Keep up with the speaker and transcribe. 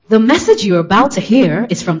The message you're about to hear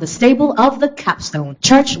is from the stable of the Capstone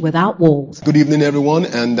Church Without Walls. Good evening, everyone.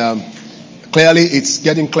 And clearly, it's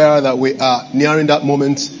getting clearer that we are nearing that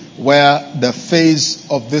moment where the phase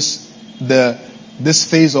of this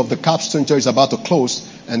phase of the Capstone Church is about to close,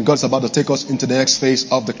 and God's about to take us into the next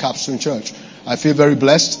phase of the Capstone Church. I feel very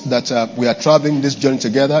blessed that we are traveling this journey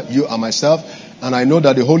together, you and myself, and I know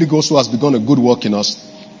that the Holy Ghost, who has begun a good work in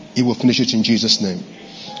us, He will finish it in Jesus' name.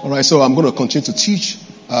 All right, so I'm going to continue to teach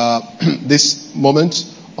this moment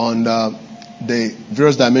on the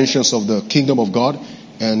various dimensions of the kingdom of God,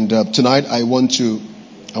 and tonight I want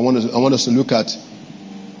us to look at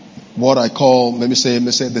what I call, let me say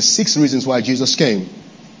the 6 reasons why Jesus came.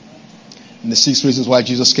 And the 6 reasons why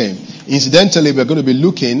Jesus came. Incidentally, we're going to be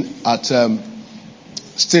looking at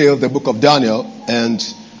still the book of Daniel, and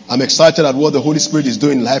I'm excited at what the Holy Spirit is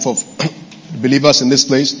doing in the life of believers in this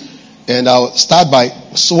place. And I'll start by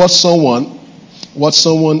what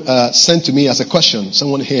someone sent to me as a question.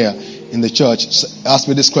 Someone here in the church asked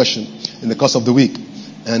me this question in the course of the week,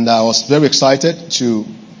 and I was very excited to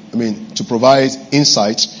provide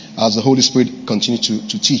insight as the Holy Spirit continues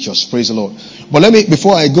to teach us. Praise the Lord. But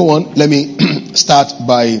before I go on, let me start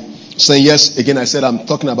by saying, yes, again, I said I'm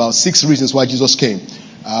talking about 6 reasons why Jesus came.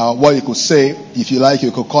 What you could say, if you like,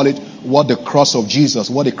 you could call it what the cross of Jesus,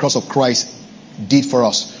 what the cross of Christ did for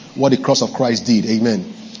us. What the cross of Christ did. Amen.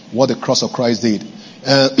 What the cross of Christ did.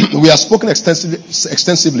 We have spoken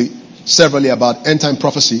extensively, severally about end time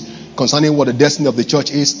prophecy concerning what the destiny of the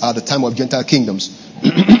church is at the time of Gentile kingdoms.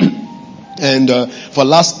 And for the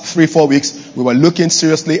last 3-4 weeks, we were looking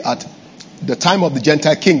seriously at the time of the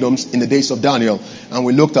Gentile kingdoms in the days of Daniel. And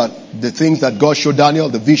we looked at the things that God showed Daniel,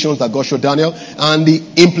 the visions that God showed Daniel, and the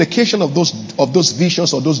implication of those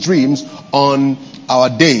visions or those dreams on our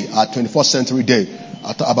day, our 21st century day,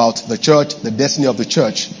 about the church, the destiny of the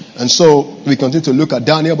church. And so we continue to look at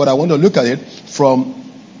Daniel, but I want to look at it from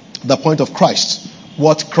the point of Christ.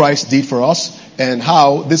 What Christ did for us, and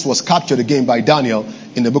how this was captured again by Daniel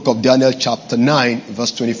in the book of Daniel chapter 9,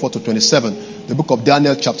 verse 24 to 27. The book of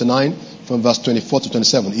Daniel chapter 9, from verse 24 to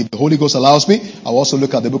 27. If the Holy Ghost allows me, I'll also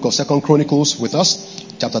look at the book of 2 Chronicles with us,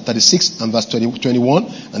 chapter 36 and verse 21,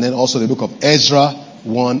 and then also the book of Ezra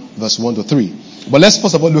 1, verse 1 to 3. But let's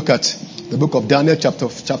first of all look at the book of Daniel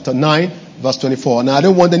chapter 9, verse 24. Now, I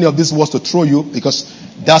don't want any of these words to throw you, because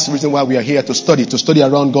that's the reason why we are here to study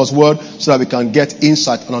around God's word, so that we can get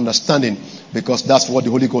insight and understanding, because that's what the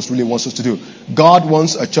Holy Ghost really wants us to do. God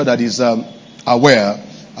wants a church that is aware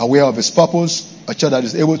of His purpose, a church that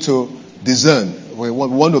is able to discern. We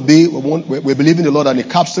believe in the Lord, and the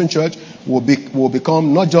Capstone Church will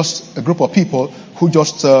become not just a group of people who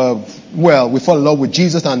just we fall in love with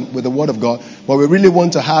Jesus and with the Word of God, but we really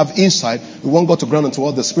want to have insight. We want God to grant unto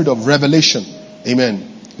us the spirit of revelation.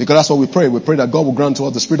 Amen. Because that's what we pray. We pray that God will grant to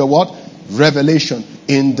us the spirit of what? Revelation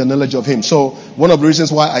in the knowledge of Him. So one of the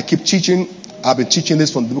reasons why I keep teaching, I've been teaching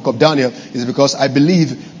this from the book of Daniel, is because I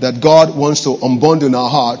believe that God wants to unbundle in our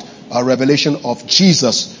heart a revelation of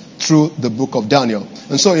Jesus through the book of Daniel.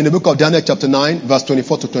 And so in the book of Daniel chapter 9, verse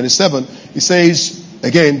 24 to 27, it says,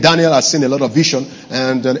 again, Daniel has seen a lot of vision,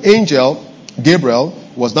 and an angel, Gabriel,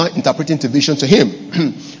 was now interpreting the vision to him.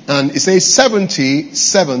 And it says 70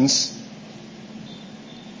 sevens.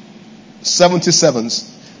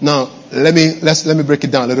 Now, let me break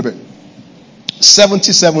it down a little bit.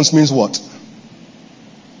 70 sevens means what?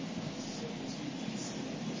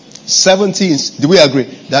 70 is, do we agree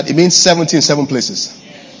that it means 70 in 7 places?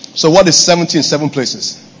 So what is 70 in 7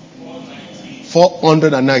 places?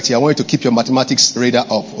 490. I want you to keep your mathematics radar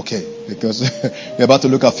up, okay? Because we're about to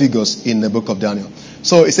look at figures in the book of Daniel.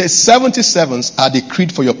 So it says 77s are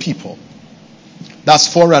decreed for your people. That's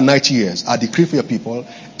 490 years are decreed for your people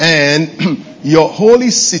and your holy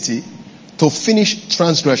city to finish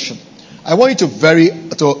transgression. I want you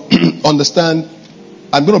to understand.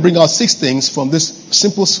 I'm going to bring out 6 things from this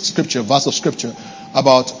simple verse of scripture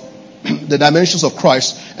about the dimensions of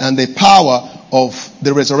Christ and the power of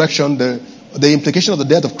the resurrection, the implication of the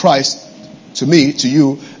death of Christ to me, to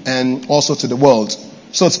you, and also to the world.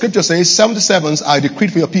 So the scripture says 77s are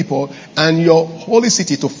decreed for your people and your holy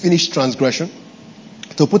city to finish transgression,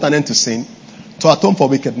 to put an end to sin, to atone for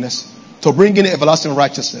wickedness, to bring in everlasting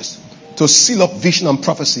righteousness, to seal up vision and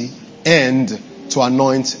prophecy, and to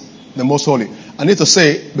anoint the most holy. I need to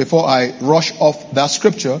say, before I rush off that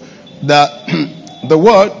scripture, that the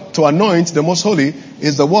word to anoint the most holy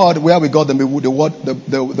is the word where we got the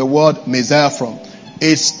word Messiah from.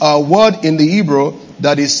 It's a word in the Hebrew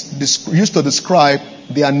that is used to describe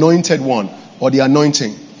the anointed one or the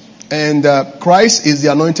anointing. And Christ is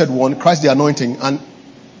the anointed one, Christ the anointing, and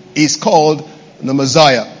is called the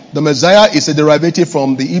Messiah. The Messiah is a derivative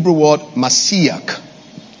from the Hebrew word Mashiach.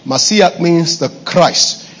 Mashiach means the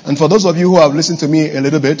Christ. And for those of you who have listened to me a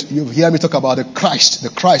little bit, you hear me talk about the Christ, the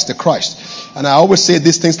Christ, the Christ. And I always say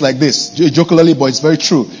these things like this, jokingly, but it's very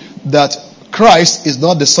true, that Christ is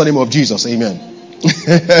not the surname of Jesus. Amen.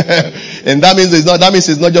 And that means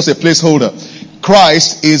it's not just a placeholder.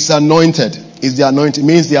 Christ is anointed. Is the anointed. It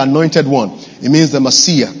means the anointed one. It means the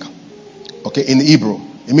Mashiach. Okay, in Hebrew.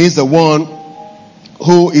 It means the one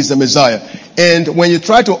who is the Messiah. And when you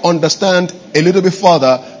try to understand a little bit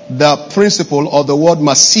further the principle of the word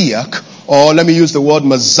Mashiach, or let me use the word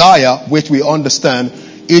Messiah, which we understand,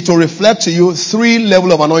 it will reflect to you 3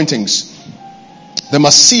 levels of anointings. The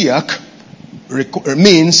Mashiach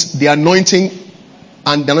means the anointing,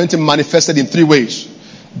 and the anointing manifested in 3 ways.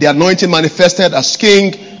 The anointing manifested as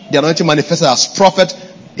king, the anointing manifested as prophet,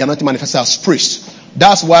 the anointing manifested as priest.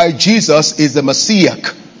 That's why Jesus is the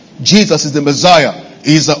Mashiach. Jesus is the Messiah.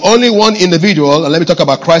 He's the only one individual, and let me talk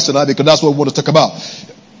about Christ tonight because that's what we want to talk about.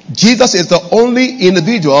 Jesus is the only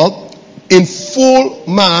individual in full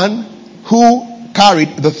man who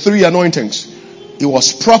carried the 3 anointings. He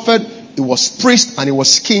was prophet, he was priest, and he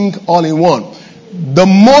was king all in one. The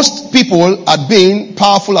most people had been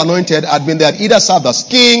powerful anointed, they had either served as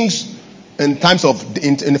kings in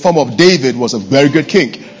the form of David, was a very good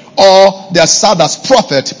king, or they had served as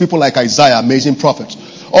prophet, people like Isaiah, amazing prophet,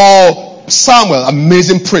 or Samuel,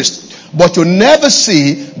 amazing priest. But you never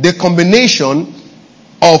see the combination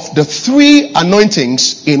of the 3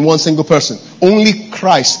 anointings in one single person. Only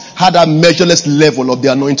Christ had a measureless level of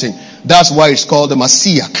the anointing. That's why it's called the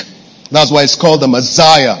Mashiach. That's why it's called the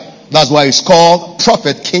Messiah. That's why it's called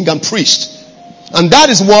prophet, king, and priest. And that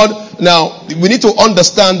is what, now, we need to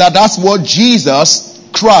understand that that's what Jesus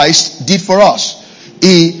Christ did for us.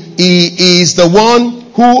 He is the one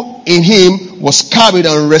who in him was carried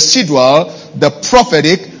and residual, the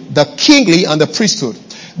prophetic, the kingly, and the priesthood.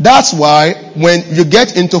 That's why when you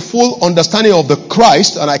get into full understanding of the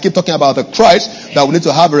Christ, and I keep talking about the Christ, that we need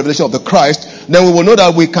to have a revelation of the Christ, then we will know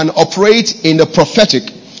that we can operate in the prophetic,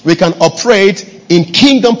 we can operate in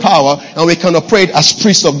kingdom power, and we can operate as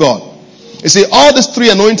priests of God. You see, all these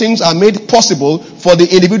 3 anointings are made possible for the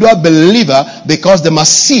individual believer because the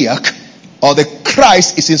Mashiach or the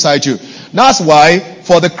Christ is inside you. That's why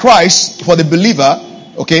for the Christ, for the believer,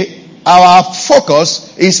 okay, our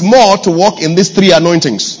focus is more to walk in these 3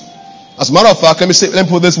 anointings. As a matter of fact, let me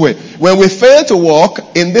put it this way. When we fail to walk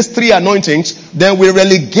in these 3 anointings, then we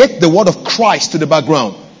relegate the word of Christ to the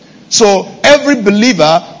background. So every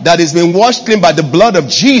believer that is being washed clean by the blood of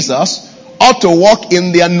Jesus ought to walk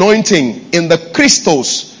in the anointing, in the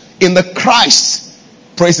Christos, in the Christ.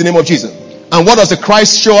 Praise the name of Jesus. And what does the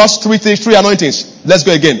Christ show us? 3 anointings. Let's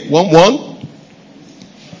go again. One.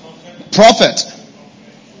 Prophet.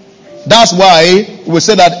 That's why we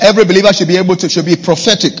say that every believer should be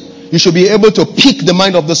prophetic. You should be able to pick the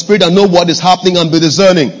mind of the Spirit and know what is happening and be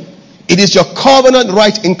discerning. It is your covenant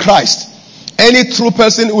right in Christ. Any true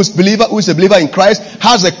person who is a believer in Christ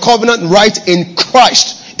has a covenant right in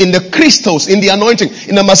Christ, in the Christos, in the anointing,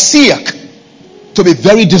 in the Mashiach, to be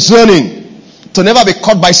very discerning, to never be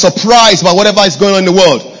caught by surprise by whatever is going on in the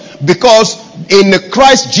world. Because in the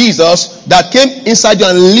Christ Jesus that came inside you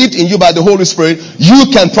and lived in you by the Holy Spirit, you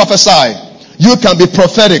can prophesy, you can be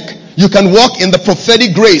prophetic, you can walk in the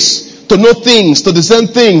prophetic grace, to know things, to discern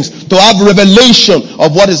things, to have revelation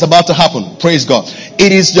of what is about to happen. Praise God.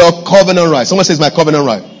 It is your covenant right. Someone says my covenant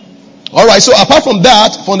right. Alright, so apart from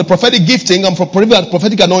that, from the prophetic gifting and from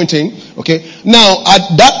prophetic anointing, okay, now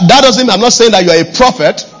that doesn't mean, I'm not saying that you are a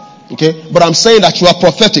prophet, okay, but I'm saying that you are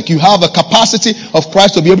prophetic. You have a capacity of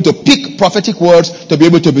Christ to be able to pick prophetic words, to be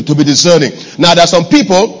able to be discerning. Now there are some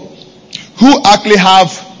people who actually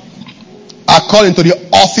are called into the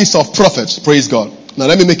office of prophets. Praise God. Now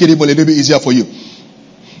let me make it even a little bit easier for you.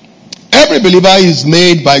 Every believer is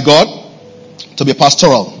made by God to be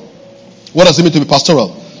pastoral. What does it mean to be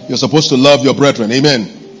pastoral? You're supposed to love your brethren. Amen.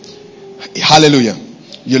 Hallelujah.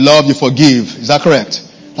 You love, you forgive. Is that correct?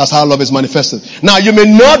 That's how love is manifested. Now you may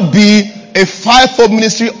not be a 5-fold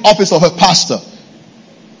ministry office of a pastor,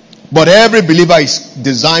 but every believer is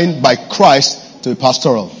designed by Christ to be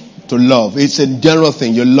pastoral, to love. It's a general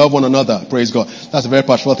thing. You love one another. Praise God. That's a very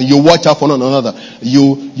pastoral thing. You watch out for one another.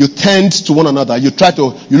 You tend to one another. You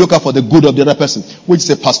look out for the good of the other person, which is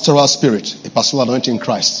a pastoral spirit, a pastoral anointing in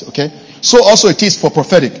Christ. Okay? So also it is for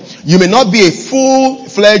prophetic. You may not be a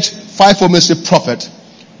full-fledged 5-fold ministry prophet,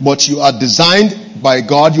 but you are designed by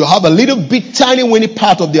God. You have a little bit tiny weeny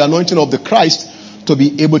part of the anointing of the Christ to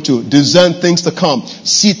be able to discern things to come,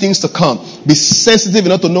 see things to come, be sensitive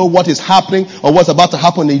enough to know what is happening or what's about to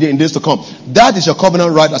happen in days to come. That is your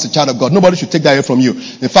covenant right as a child of God. Nobody should take that away from you.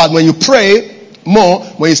 In fact, when you pray more,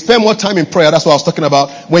 when you spend more time in prayer, that's what I was talking about.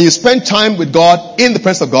 When you spend time with God, in the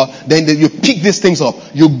presence of God, then you pick these things up.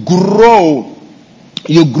 You grow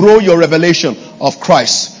your revelation of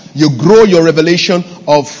Christ. You grow your revelation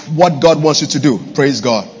of what God wants you to do. Praise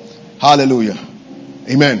God. Hallelujah.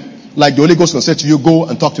 Amen. Like the Holy Ghost will say to you, go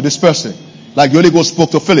and talk to this person. Like the Holy Ghost spoke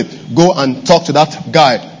to Philip, go and talk to that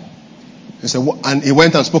guy. He said, and he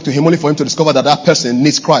went and spoke to him only for him to discover that that person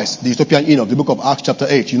needs Christ. The Ethiopian Enoch, the book of Acts chapter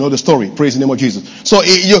 8. You know the story. Praise the name of Jesus. So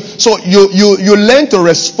you learn to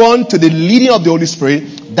respond to the leading of the Holy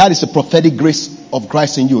Spirit. That is the prophetic grace of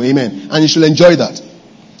Christ in you. Amen. And you should enjoy that.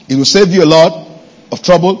 It will save you a lot of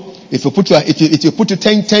trouble. If you put you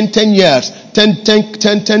 10 years,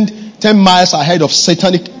 10 miles ahead of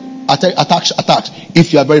satanic attacks,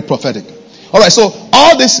 if you are very prophetic. Alright, so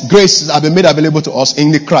all these graces have been made available to us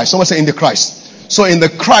in the Christ. Someone say in the Christ. So in the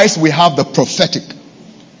Christ we have the prophetic.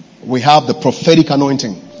 We have the prophetic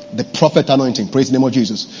anointing. The prophet anointing. Praise the name of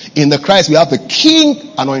Jesus. In the Christ we have the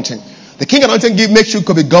king anointing. The king anointing makes you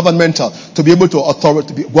to be governmental, to be able to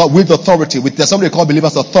with authority, with somebody called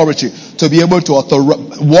believers authority, to be able to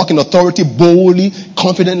walk in authority boldly,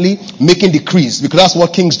 confidently, making decrees, because that's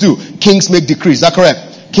what kings do. Kings make decrees. Is that correct?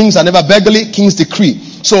 Kings are never beggarly. Kings decree.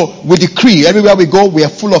 So we decree everywhere we go. We are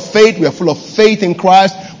full of faith. We are full of faith in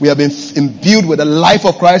Christ. We have been imbued with the life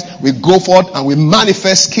of Christ. We go forth and we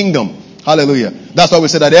manifest kingdom. Hallelujah. That's why we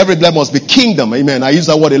say that every blood must be kingdom. Amen. I use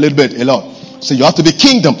that word a lot. So you have to be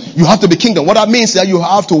kingdom. You have to be kingdom. What that means is that you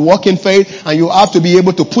have to walk in faith and you have to be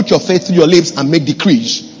able to put your faith through your lips and make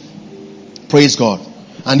decrees. Praise God.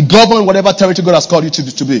 And govern whatever territory God has called you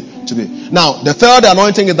to be. Now, the third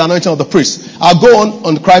anointing is the anointing of the priest. I'll go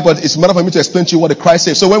on the Christ, but it's matter for me to explain to you what the Christ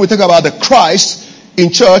says. So when we talk about the Christ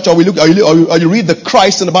in church, or you read the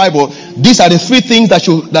Christ in the Bible, these are the three things that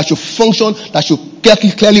should function, that should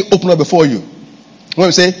clearly open up before you. When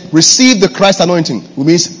we say receive the Christ anointing, it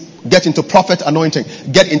means get into prophet anointing,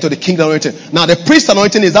 get into the kingdom anointing. Now the priest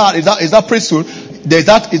anointing is that priesthood. Is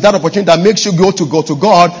that opportunity that makes you go to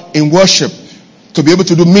God in worship, to be able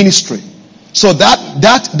to do ministry. So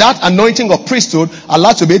that anointing of priesthood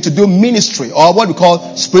allows you to be able to do ministry, or what we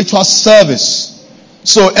call spiritual service.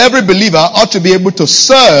 So every believer ought to be able to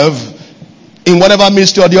serve in whatever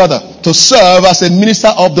ministry or the other, to serve as a minister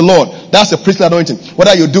of the Lord. That's the priestly anointing.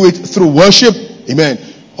 Whether you do it through worship, amen,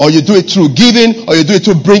 or you do it through giving, or you do it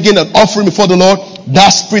through bringing an offering before the Lord,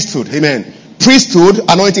 that's priesthood. Amen. Priesthood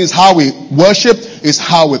anointing is how we worship, is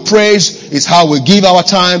how we praise, is how we give our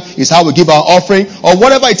time, is how we give our offering, or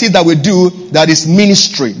whatever it is that we do that is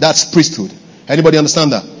ministry. That's priesthood. Anybody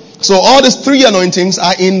understand that? So all these three anointings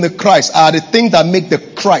are in the Christ, are the things that make the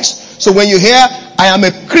Christ. So when you hear, I am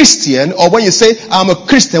a Christian, or when you say, I am a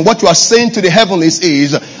Christian, what you are saying to the heavenlies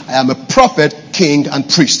is, I am a prophet, king, and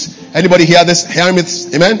priest. Anybody hear this? Hear me?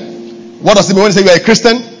 Amen? What does it mean when you say you are a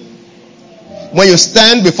Christian? When you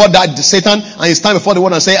stand before that Satan and you stand before the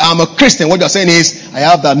world and say, I'm a Christian, what you're saying is, I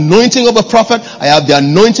have the anointing of a prophet, I have the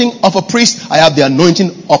anointing of a priest, I have the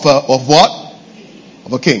anointing of what?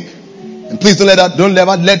 Of a king. And please don't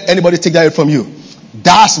ever let anybody take that away from you.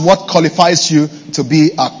 That's what qualifies you to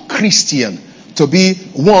be a Christian, to be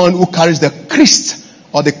one who carries the Christ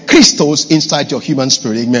or the Christos inside your human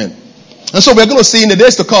spirit. Amen. And so we're going to see in the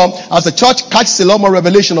days to come, as the church catches a lot more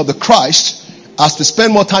revelation of the Christ, as we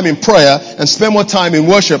spend more time in prayer and spend more time in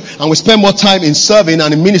worship and we spend more time in serving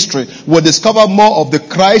and in ministry, we'll discover more of the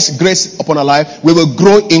Christ grace upon our life. We will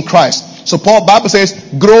grow in Christ. So Bible says,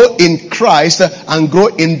 grow in Christ and grow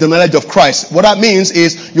in the knowledge of Christ. What that means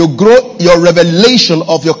is you grow your revelation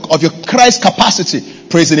of your Christ capacity.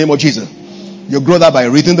 Praise the name of Jesus. You grow that by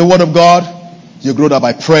reading the Word of God. You grow that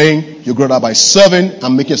by praying. You grow that by serving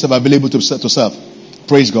and making yourself available to serve.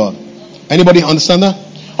 Praise God. Anybody understand that?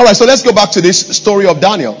 Alright, so let's go back to this story of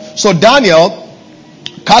Daniel. So Daniel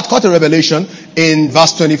caught a revelation in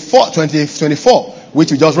verse 24,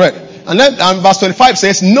 which we just read. And then verse 25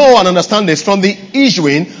 says, know and understand this, from the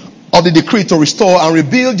issuing of the decree to restore and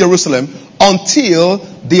rebuild Jerusalem until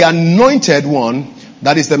the anointed one,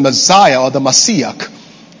 that is the Messiah or the Messiah,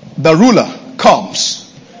 the ruler,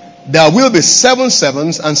 comes. There will be 7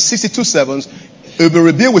 sevens and 62 sevens. It will be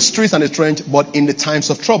rebuilt with streets and a trench, but in the times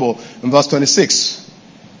of trouble. In verse 26.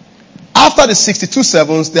 After the 62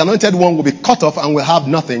 sevens, the anointed one will be cut off and will have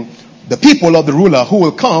nothing. The people of the ruler who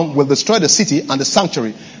will come will destroy the city and the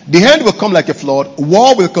sanctuary. The end will come like a flood.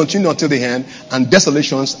 War will continue until the end, and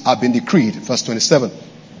desolations have been decreed. Verse 27.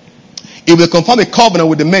 It will confirm a covenant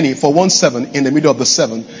with the many for 1 7 in the middle of the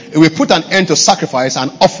 7. It will put an end to sacrifice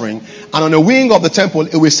and offering. And on the wing of the temple,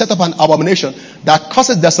 it will set up an abomination that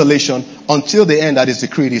causes desolation until the end that is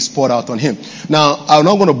decreed is poured out on him. Now, I'm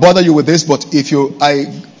not going to bother you with this, but if you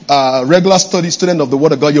regular student of the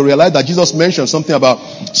Word of God, you realize that Jesus mentioned something about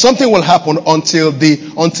something will happen until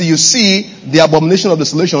you see the abomination of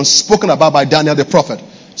desolation spoken about by Daniel the prophet.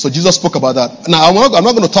 So Jesus spoke about that. Now, I'm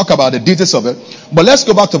not going to talk about the details of it, but let's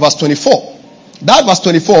go back to verse 24. That verse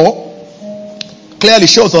 24 clearly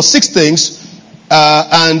shows us 6 things,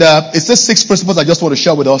 and it's these 6 principles I just want to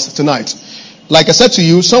share with us tonight. Like I said to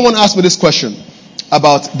you, someone asked me this question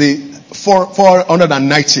about the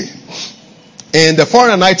 490. And the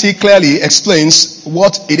 490 clearly explains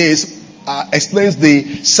what it is, explains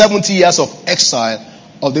the 70 years of exile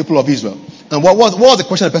of the people of Israel. And what was the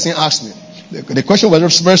question the person asked me? The question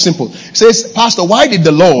was very simple. It says, Pastor, why did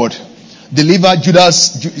the Lord deliver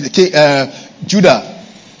Judah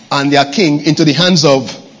and their king into the hands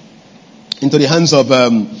of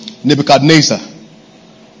Nebuchadnezzar,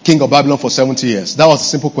 king of Babylon, for 70 years? That was a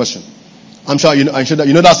simple question. I'm sure you know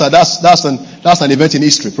that's an event in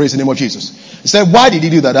history. Praise the name of Jesus. He said, why did he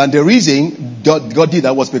do that? And the reason God did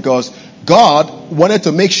that was because God wanted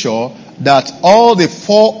to make sure that all the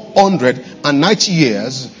 490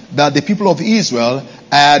 years that the people of Israel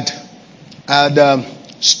had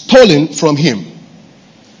stolen from him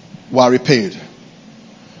were repaid.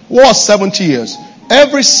 What was 70 years?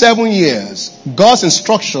 Every 7 years, God's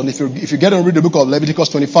instruction, if you get and read the book of Leviticus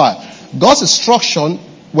 25, God's instruction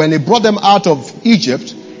when he brought them out of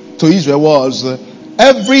Egypt to Israel was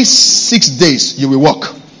every 6 days you will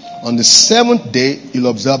work. On the 7th day, you'll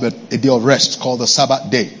observe a day of rest called the Sabbath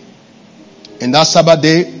day. In that Sabbath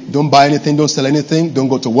day, don't buy anything, don't sell anything, don't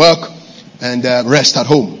go to work, and rest at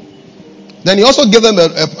home. Then he also gave them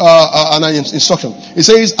an instruction. He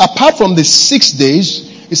says, apart from the 6 days,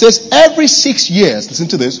 he says every 6 years, listen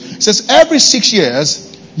to this, he says every 6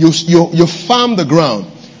 years, you farm the ground.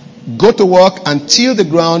 Go to work and till the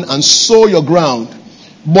ground and sow your ground.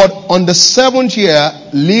 But on the 7th year,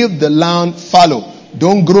 leave the land fallow.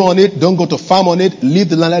 Don't grow on it, don't go to farm on it, leave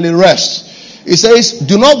the land, let it rest. It says,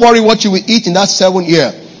 do not worry what you will eat in that 7th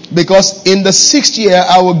year, because in the 6th year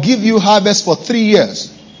I will give you harvest for 3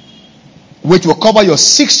 years, which will cover your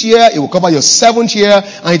 6th year, it will cover your 7th year,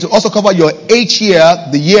 and it will also cover your 8th year,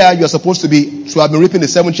 the year you are supposed to have been reaping the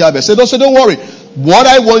 7th year harvest. So don't worry. What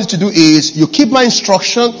I want you to do is you keep my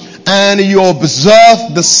instruction and you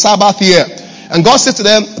observe the Sabbath year. And God said to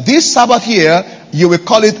them, this Sabbath year, you will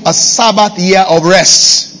call it a Sabbath year of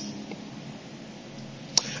rest.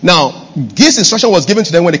 Now, this instruction was given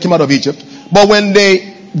to them when they came out of Egypt, but when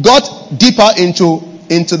they got deeper into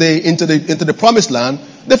the promised land,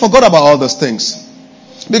 they forgot about all those things.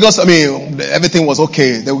 Because, everything was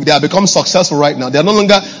okay. They have become successful right now. They're no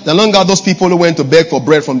longer those people who went to beg for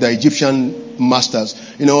bread from their Egyptian masters.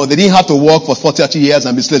 They didn't have to work for 30 years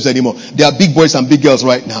and be slaves anymore. They are big boys and big girls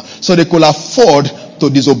right now. So they could afford to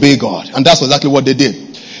disobey God. And that's exactly what they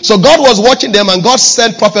did. So God was watching them and God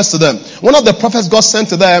sent prophets to them. One of the prophets God sent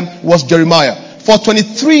to them was Jeremiah. For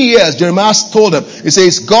 23 years, Jeremiah told them, he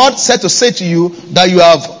says, God said to say to you that you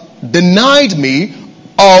have denied me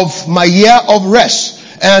of my year of rest.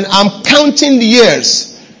 And I'm counting the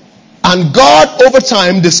years. And God over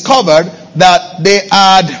time discovered that they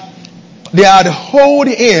had hold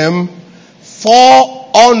him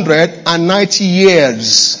 490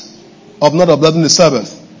 years of not observing the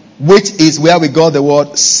Sabbath, which is where we got the word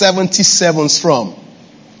 77s from.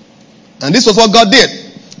 And this was what God did.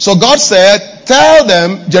 So God said, tell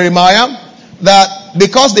them, Jeremiah, that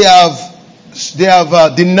because they have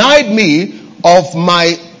denied me of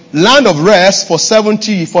my land of rest for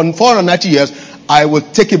 490 years, I will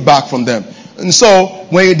take it back from them. And so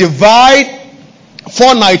when you divide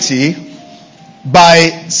 490 by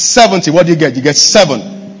 70, what do you get? You get 7,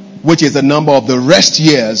 which is the number of the rest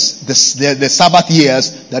years, the Sabbath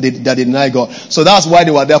years that they deny God. So that's why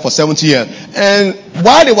they were there for 70 years. And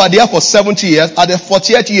while they were there for 70 years, at the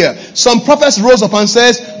 40th year, some prophets rose up and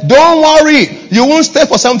says, don't worry, you won't stay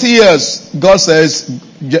for 70 years. God says,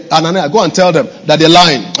 Ananiah, go and tell them that they're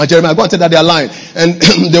lying. And Jeremiah, go and tell them that they're lying. And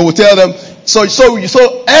they will tell them. So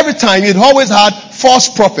every time you'd always had false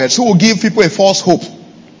prophets who will give people a false hope.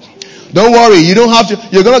 Don't worry, you don't have to.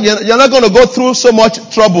 You're not going to go through so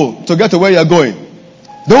much trouble to get to where you're going.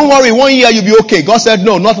 Don't worry, 1 year you'll be okay. God said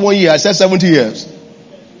no, not 1 year. I said 70 years.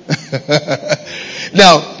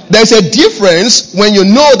 Now, there's a difference when you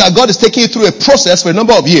know that God is taking you through a process for a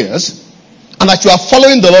number of years, and that you are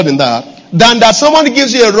following the Lord in that, than that someone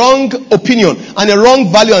gives you a wrong opinion and a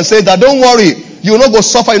wrong value and says that don't worry, you will not go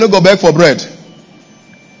suffer, you will not go beg for bread.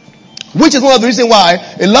 Which is one of the reasons why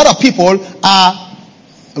a lot of people are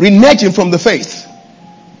reneging from the faith.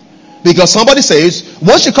 Because somebody says,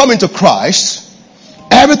 once you come into Christ,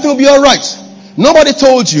 everything will be alright. Nobody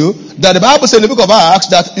told you that the Bible says in the book of Acts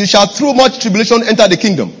that you shall through much tribulation enter the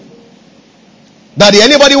kingdom. That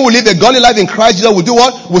anybody who will live a godly life in Christ Jesus will do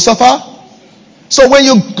what? Will suffer. So when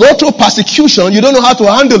you go through persecution, you don't know how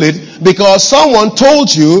to handle it because someone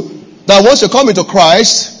told you that once you come into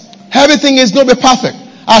Christ, everything is going to be perfect.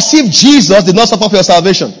 As if Jesus did not suffer for your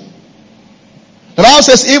salvation. The Bible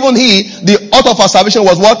says even he, the author of our salvation,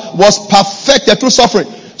 was what? Was perfected through suffering.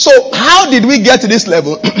 So how did we get to this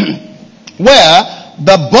level where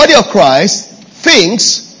the body of Christ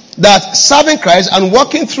thinks that serving Christ and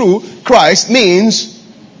walking through Christ means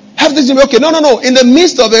everything's going to be okay? No. In the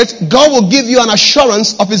midst of it, God will give you an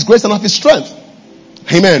assurance of His grace and of His strength.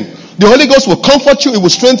 Amen. The Holy Ghost will comfort you. It will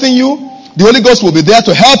strengthen you. The Holy Ghost will be there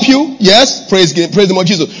to help you. Yes, praise the Lord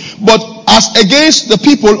Jesus. But as against the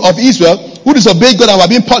people of Israel who disobeyed God and were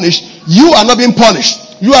being punished, you are not being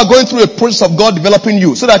punished. You are going through a process of God developing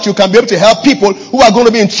you so that you can be able to help people who are going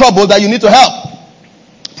to be in trouble that you need to help.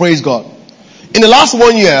 Praise God. In the last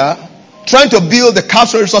 1 year, trying to build the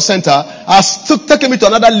Capstone Resource Center has taken me to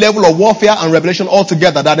another level of warfare and revelation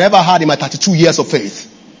altogether that I ever had in my 32 years of faith.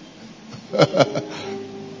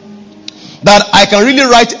 That I can really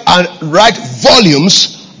write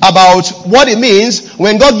volumes about what it means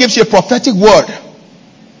when God gives you a prophetic word.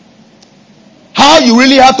 How you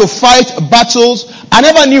really have to fight battles. I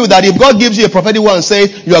never knew that if God gives you a prophetic word and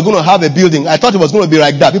says you are going to have a building, I thought it was going to be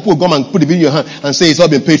like that. People will come and put the bill in your hand and say it's all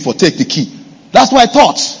been paid for, take the key. That's what I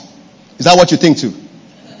thought. Is that what you think too?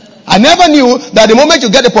 I never knew that the moment you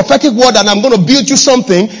get a prophetic word and I'm going to build you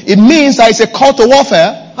something, it means that it's a call to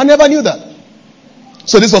warfare. I never knew that.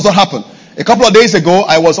 So this was what happened. A couple of days ago,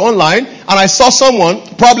 I was online and I saw someone,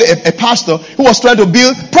 probably a pastor, who was trying to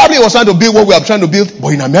build what we are trying to build,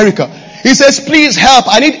 but in America. He says, please help.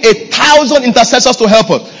 I need 1,000 intercessors to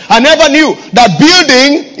help us. I never knew that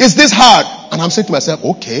building is this hard. And I'm saying to myself,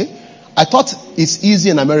 okay. I thought it's easy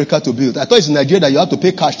in America to build. I thought it's in Nigeria that you have to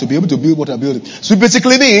pay cash to be able to build what you're building. So it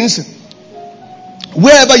basically means,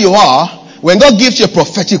 wherever you are, when God gives you a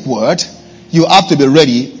prophetic word, you have to be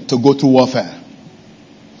ready to go through warfare.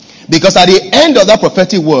 Because at the end of that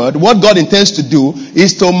prophetic word, what God intends to do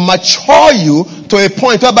is to mature you to a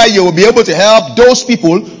point whereby you will be able to help those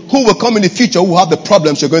people who will come in the future who have the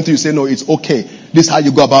problems you're going through. You say, no, it's okay. This is how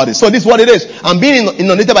you go about it. So this is what it is. I'm being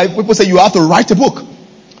inundated by people say you have to write a book.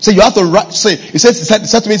 So you have to write. Say, he said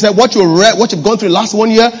to me, what you've gone through the last 1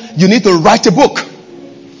 year, you need to write a book.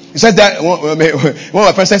 He said that one of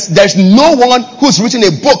my friends says there's no one who's written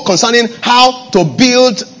a book concerning how to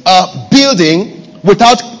build a building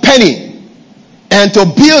without penny, and to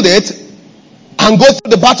build it and go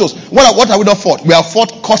through the battles. What have we not fought? We have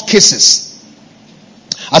fought court cases.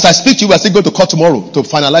 As I speak to you, we are still going to court tomorrow to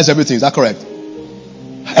finalize everything. Is that correct?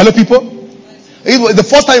 Hello, people. It was the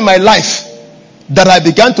first time in my life that I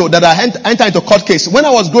enter into court case. When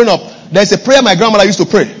I was growing up, there's a prayer my grandmother used to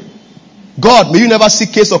pray. God, may you never see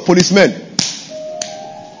case of policemen.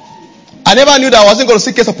 I never knew that I wasn't going to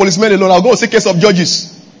see case of policemen alone. I was going to see case of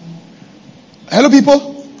judges. Hello,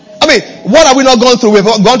 people. I mean, what have we not gone through? We've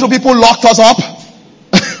gone through people locked us up.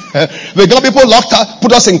 We got people locked up,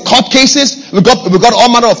 put us in court cases. We got all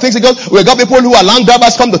manner of things. We got people who are land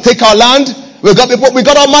grabbers come to take our land. We got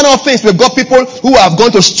all manner of things. We've got people who have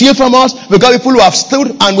gone to steal from us. We've got people who have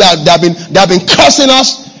stood and they have been cursing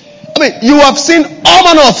us. I mean, you have seen all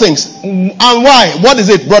manner of things. And why? What is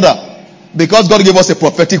it, brother? Because God gave us a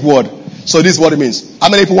prophetic word. So this is what it means. How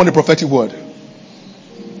many people want a prophetic word?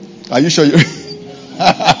 Are you sure you?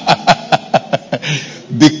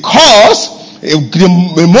 Because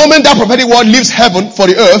the moment that prophetic word leaves heaven for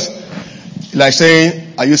the earth, like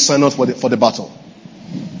saying, are you signed up for the battle?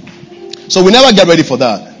 So we never get ready for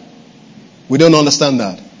that. We don't understand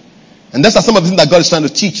that. And that's some of the things that God is trying to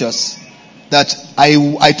teach us. That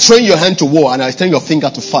I train your hand to war and I train your finger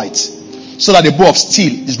to fight. So that the bow of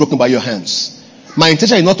steel is broken by your hands. My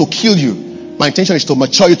intention is not to kill you. My intention is to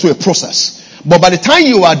mature you through a process. But by the time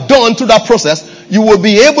you are done through that process, you will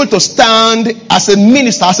be able to stand as a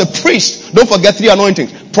minister, as a priest. Don't forget 3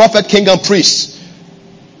 anointings: prophet, king, and priest.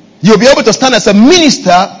 You'll be able to stand as a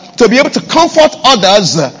minister to be able to comfort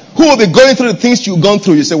others who will be going through the things you've gone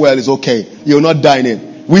through. You say, well, it's okay. You'll not die in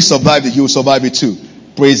it. We survived it. You'll survive it too.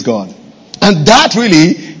 Praise God. And that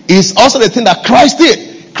really is also the thing that Christ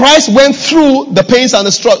did. Christ went through the pains and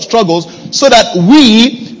the struggles so that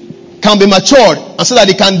we can be matured and so that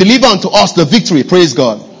He can deliver unto us the victory. Praise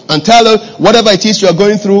God. And tell her, whatever it is you are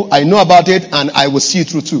going through, I know about it and I will see you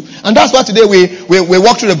through too. And that's why today we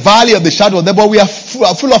walk through the valley of the shadow of death, but we are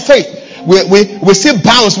full of faith. We still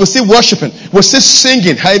bounce, we still worshiping, we still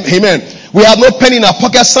singing. Amen. We have no penny in our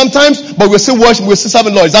pockets sometimes, but we still worship, we still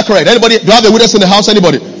serving Lord. Is that correct? Anybody? Do you have a witness in the house?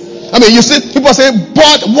 Anybody? I mean, you see, people say,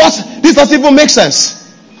 but what? This doesn't even make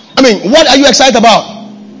sense. I mean, what are you excited about?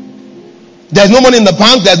 There's no money in the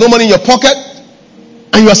bank, there's no money in your pocket,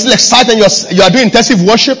 and you are still excited, and you are doing intensive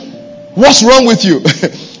worship. What's wrong with you?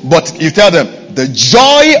 But you tell them, the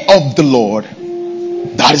joy of the Lord,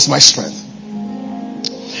 that is my strength.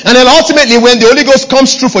 And then ultimately, when the Holy Ghost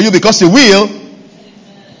comes through for you, because He will,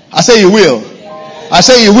 I say He will. I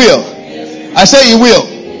say He will. I say He will.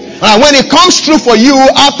 And when He comes through for you,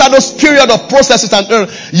 after those period of processes and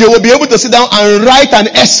you will be able to sit down and write an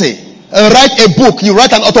essay, write a book. You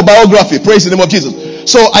write an autobiography. Praise the name of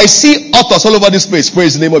Jesus. So I see authors all over this place.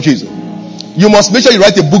 Praise the name of Jesus. You must make sure you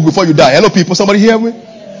write a book before you die. Hello, people. Somebody hear me?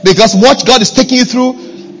 Because what God is taking you through,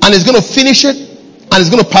 and is going to finish it, and is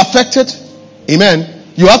going to perfect it. Amen.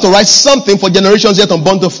 You have to write something for generations yet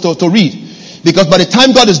unborn to read. Because by the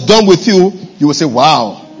time God is done with you, you will say,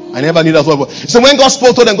 wow, I never knew that was. So when God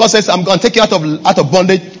spoke to them, God says, I'm going to take you out of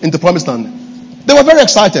bondage into promised land. They were very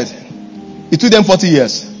excited. It took them 40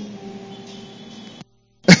 years.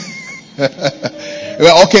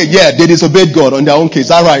 Well, okay, yeah, they disobeyed God on their own case. Is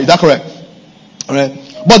that right? Is that correct? All right.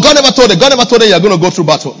 But God never told them. God never told them you're going to go through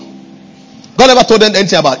battle. God never told them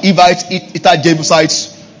anything about Evites, Hittite,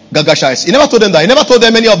 Jebusites, Girgashites. He never told them that. He never told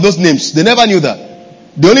them any of those names. They never knew that.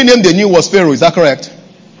 The only name they knew was Pharaoh. Is that correct?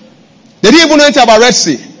 They didn't even know anything about Red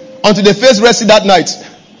Sea until they faced Red Sea that night.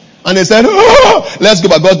 And they said, oh, let's go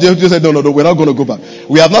back. God just said, no, we're not going to go back.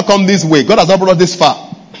 We have not come this way. God has not brought us this far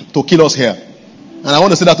to kill us here. And I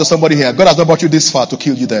want to say that to somebody here. God has not brought you this far to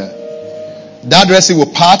kill you there. That Red Sea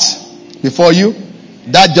will part before you.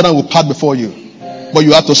 That Jordan will part before you. But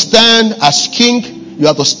you have to stand as king. You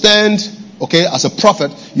have to stand, okay, as a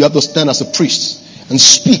prophet. You have to stand as a priest and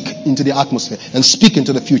speak into the atmosphere and speak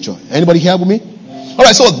into the future. Anybody here with me? All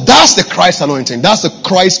right, so that's the Christ anointing. That's the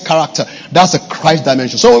Christ character. That's the Christ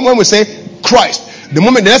dimension. So when we say Christ, the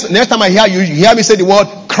next time I hear you hear me say the word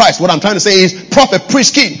Christ, what I'm trying to say is prophet,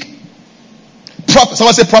 priest, king. Prophet.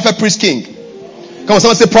 Someone say prophet, priest, king. Come on,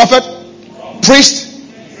 someone say prophet, priest.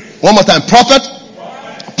 One more time. Prophet,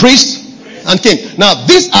 priest, and king. Now,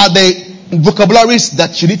 these are the vocabularies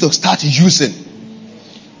that you need to start using.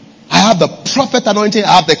 I have the prophet anointing.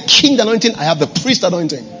 I have the king anointing. I have the priest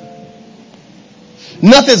anointing.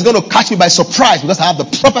 Nothing is going to catch me by surprise because I have the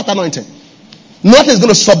prophet anointing. Nothing is going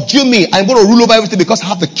to subdue me. I'm going to rule over everything because I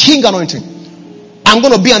have the king anointing. I'm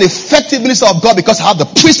going to be an effective minister of God because I have the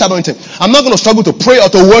priest anointing. I'm not going to struggle to pray or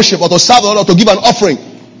to worship or to serve the Lord or to give an offering.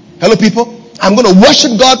 Hello, people. I'm going to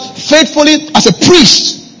worship God faithfully as a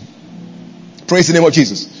priest. Praise the name of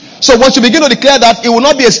Jesus. So once you begin to declare that, it will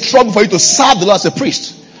not be a struggle for you to serve the Lord as a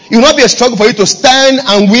priest. It will not be a struggle for you to stand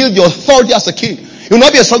and wield your authority as a king. It will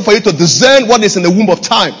not be a struggle for you to discern what is in the womb of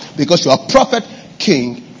time because you are prophet,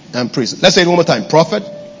 king, and priest. Let's say it one more time. Prophet,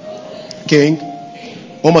 king.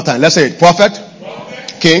 One more time. Let's say it. Prophet,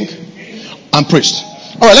 king, and priest.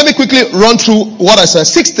 All right, let me quickly run through what I said.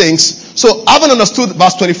 6 things. So, having understood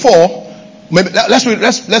verse 24, maybe let's read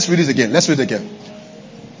it again. Let's read it again.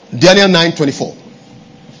 Daniel 9:24.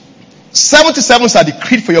 77s are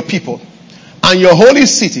decreed for your people and your holy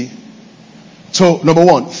city to, number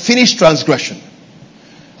 1, finish transgression.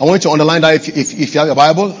 I want you to underline that if you have your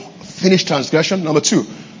Bible. Finish transgression. Number 2,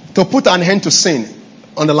 to put an end to sin.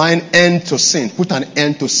 Underline end to sin. Put an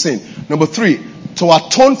end to sin. Number 3, to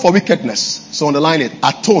atone for wickedness. So underline it.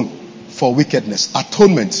 Atone for wickedness.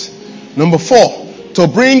 Atonement. Number 4, to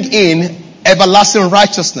bring in everlasting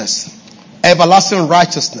righteousness. Everlasting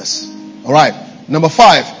righteousness. Alright. Number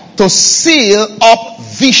 5, to seal up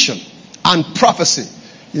vision and prophecy.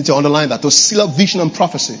 You need to underline that. To seal up vision and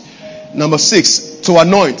prophecy. Number 6, to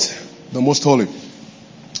anoint the most holy.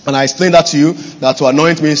 And I explained that to you, that to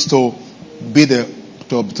anoint means to be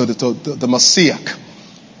the Messiah,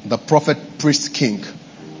 the prophet, priest, king,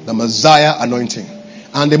 the Messiah anointing.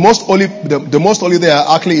 And the most holy there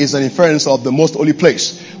actually is an inference of the most holy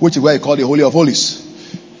place, which is where you call the Holy of Holies.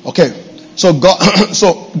 Okay, so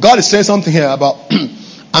God is saying something here about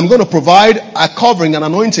I'm going to provide a covering and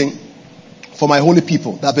anointing for my holy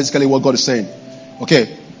people. That's basically what God is saying.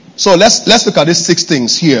 Okay, so let's look at these 6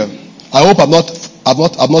 things here. I hope I've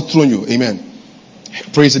not thrown you. Amen.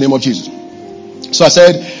 Praise the name of Jesus. So I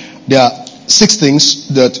said there are 6 things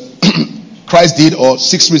that Christ did, or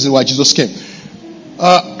 6 reasons why Jesus came.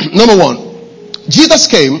 Number 1, Jesus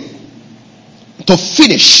came to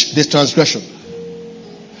finish this transgression.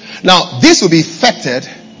 Now, this will be effected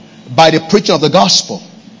by the preaching of the gospel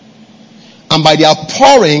and by the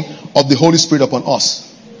outpouring of the Holy Spirit upon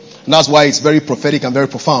us. And that's why it's very prophetic and very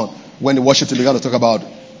profound. when the worship team began to talk about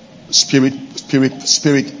spirit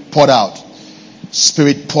poured out.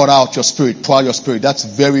 Spirit poured out your spirit, pour out your spirit. That's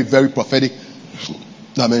very, very prophetic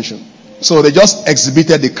dimension. So they just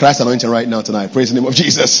exhibited the Christ anointing right now tonight. Praise the name of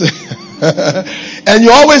Jesus. And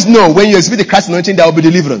you always know when you exhibit the Christ anointing, there will be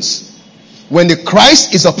deliverance. When the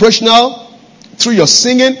Christ is operational through your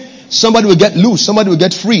singing, somebody will get loose, somebody will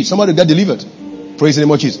get free, somebody will get delivered. Praise the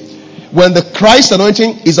name of Jesus. When the Christ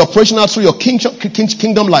anointing is operational through your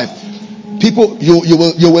kingdom life, people, you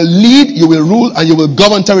will lead, you will rule, and you will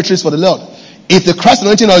govern territories for the Lord. If the Christ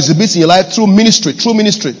anointing exhibits in your life through ministry,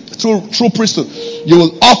 through priesthood, you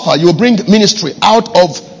will offer, you will bring ministry out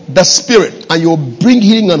of the Spirit, and you will bring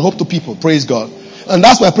healing and hope to people. Praise God. And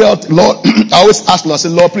that's my prayer, Lord. I always ask Lord, I say,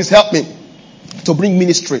 Lord, please help me to bring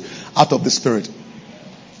ministry out of the Spirit.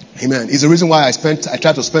 Amen. It's the reason why I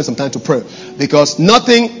try to spend some time to pray, because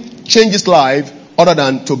nothing changes life other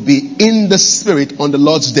than to be in the Spirit on the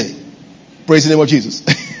Lord's day. Praise the name of Jesus.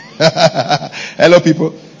 Hello,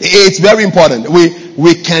 people. It's very important.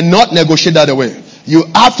 We cannot negotiate that away. You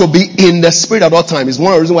have to be in the Spirit at all times. It's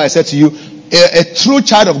one of the reasons why I said to you, a true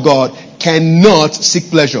child of God cannot seek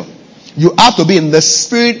pleasure. You have to be in the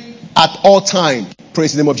Spirit at all times.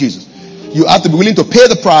 Praise the name of Jesus. You have to be willing to pay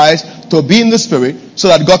the price to be in the Spirit so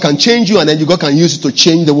that God can change you, and then God can use it to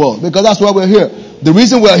change the world. Because that's why we're here. The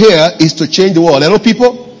reason we're here is to change the world. Hello,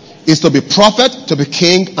 people? Is to be prophet, to be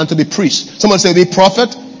king, and to be priest. Someone say, be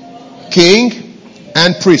prophet, king,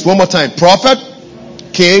 and priest. One more time. Prophet,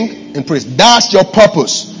 king, and priest. That's your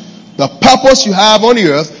purpose. The purpose you have on the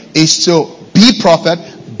earth is to be prophet,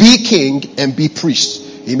 be king, and be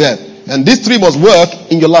priest. Amen. And these three must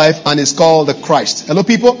work in your life, and it's called the Christ. Hello,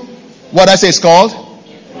 people? What I say is called?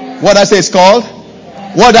 What I say is called?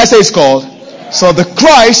 What I say is called? So the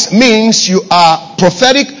Christ means you are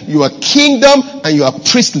prophetic, you are kingdom, and you are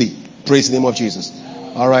priestly. Praise the name of Jesus.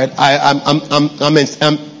 All right.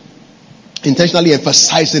 I'm intentionally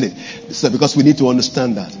emphasizing it, so because we need to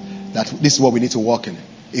understand that this is what we need to walk in.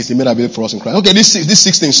 It's the made for us in Christ. Okay, this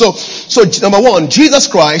 6 things. So number one, Jesus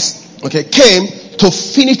Christ, came to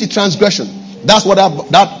finish the transgression. That's what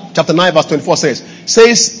that chapter 9 verse 24 says.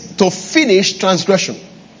 Says to finish transgression.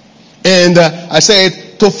 And I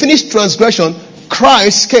said, to finish transgression,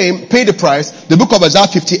 Christ came, paid the price. The book of Isaiah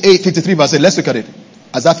 53 verse 8. Let's look at it.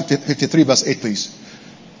 Isaiah 53 verse 8, please.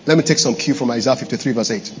 Let me take some cue from Isaiah 53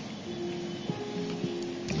 verse 8.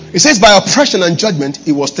 It says, by oppression and judgment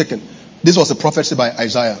he was taken. This was a prophecy by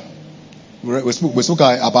Isaiah. We spoke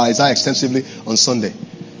about Isaiah extensively on Sunday.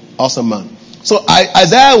 Awesome man. So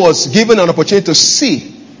Isaiah was given an opportunity to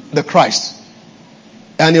see the Christ.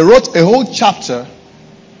 And he wrote a whole chapter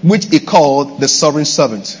which he called the sovereign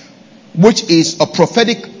servant, which is a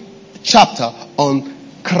prophetic chapter on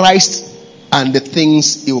Christ and the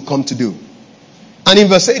things he will come to do. And in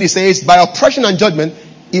verse 8 he says, by oppression and judgment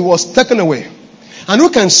he was taken away. And who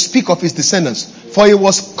can speak of his descendants? For he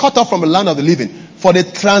was cut off from the land of the living. For the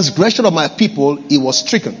transgression of my people he was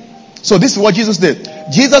stricken. So this is what Jesus did.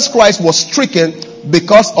 Jesus Christ was stricken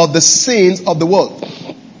because of the sins of the world.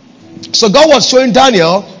 So God was showing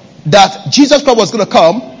Daniel that Jesus Christ was going to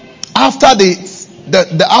come after the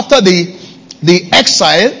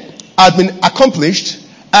exile had been accomplished,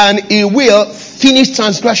 and he will finish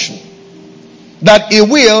transgression. That he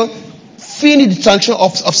will finish the transgression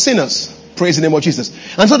of sinners. Praise the name of Jesus.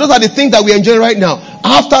 And so those are the things that we enjoy right now.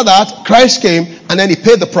 After that, Christ came and then he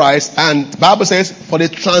paid the price, and the Bible says, for the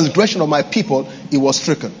transgression of my people, he was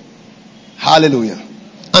stricken. Hallelujah.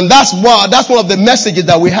 And that's one of the messages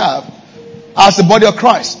that we have as the body of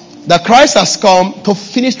Christ. That Christ has come to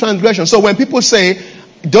finish transgression. So when people say,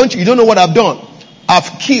 you don't know what I've done.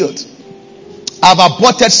 I've killed. I've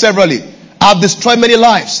aborted severally. I've destroyed many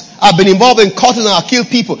lives. I've been involved in cults and I've killed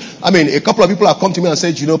people. I mean, a couple of people have come to me and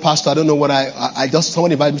said, Pastor, I don't know what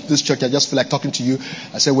someone invited me to this church. I just feel like talking to you.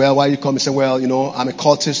 I said, well, why you come? He said, well, I'm a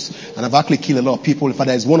cultist and I've actually killed a lot of people. In fact,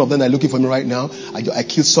 there's one of them that's looking for me right now. I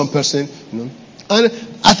killed some person, And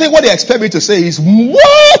I think what they expect me to say is,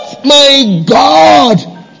 what? My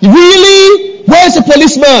God! Really? Where's the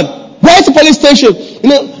policeman? Where's the police station?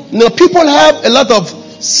 People have a lot of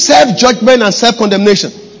self-judgment and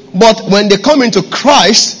self-condemnation. But when they come into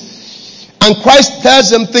Christ, and Christ tells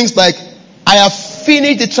them things like, I have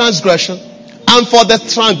finished the transgression, and for the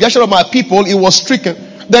transgression of my people, it was stricken.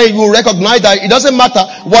 Then you will recognize that it doesn't matter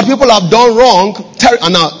what people have done wrong.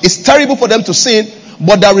 And now, it's terrible for them to sin,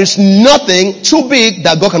 but there is nothing too big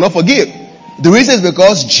that God cannot forgive. The reason is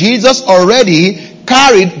because Jesus already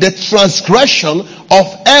carried the transgression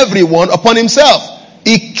of everyone upon himself.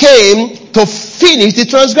 He came to finish the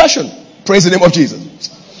transgression. Praise the name of Jesus.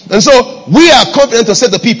 And so we are confident to say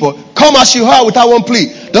to people, come as you are without one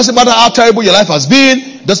plea. Doesn't matter how terrible your life has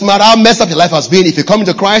been. Doesn't matter how messed up your life has been. If you come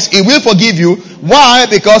into Christ, He will forgive you. Why?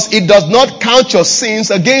 Because it does not count your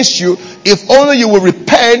sins against you. If only you will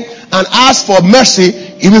repent and ask for mercy,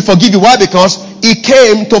 He will forgive you. Why? Because He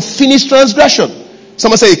came to finish transgression.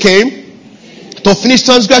 Someone say He came to finish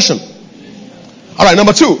transgression. Alright,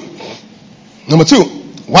 number two.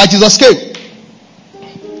 Why Jesus came.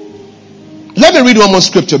 Let me read one more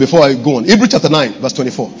scripture before I go on. Hebrews chapter 9, verse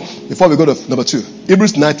 24. Before we go to number 2.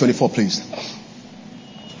 Hebrews 9, 24, please.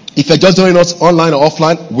 If you're just joining us online or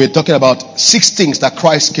offline, we're talking about 6 things that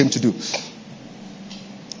Christ came to do.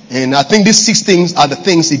 And I think these 6 things are the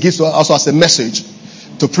things He gives to us also as a message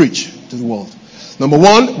to preach to the world. Number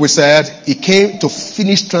 1, we said He came to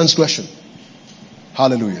finish transgression.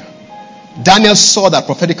 Hallelujah. Daniel saw that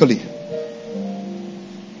prophetically.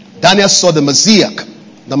 Daniel saw the Messiah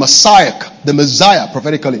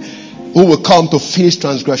prophetically, who will come to finish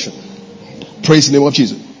transgression. Praise the name of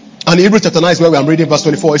Jesus. And Hebrews chapter 9 is where we are reading verse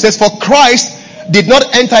 24. It says, for Christ did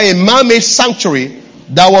not enter a man-made sanctuary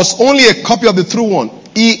that was only a copy of the true one.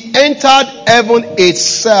 He entered heaven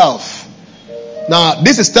itself. Now,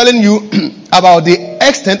 this is telling you about the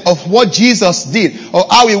extent of what Jesus did, or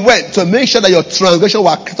how He went to make sure that your transgression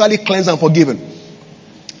were totally cleansed and forgiven.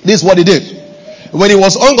 This is what He did. When He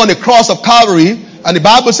was hung on the cross of Calvary, and the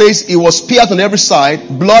Bible says He was pierced on every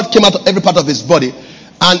side, blood came out of every part of His body,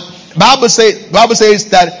 and Bible says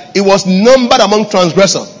that it was numbered among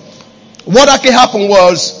transgressors. What actually happened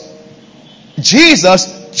was Jesus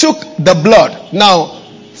took the blood. Now,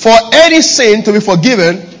 for any sin to be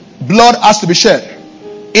forgiven, blood has to be shed.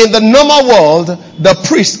 In the normal world, the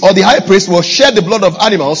priest or the high priest will shed the blood of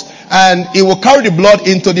animals, and he will carry the blood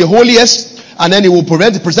into the holiest, and then he will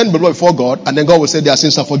present the blood before God, and then God will say their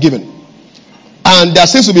sins are forgiven. And their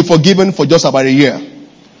sins will be forgiven for just about a year.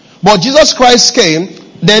 But Jesus Christ came,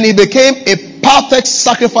 then He became a perfect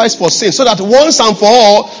sacrifice for sin, so that once and for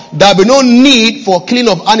all, there will be no need for killing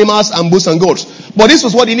of animals and bulls and goats. But this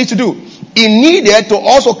was what He needed to do. He needed to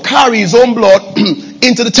also carry His own blood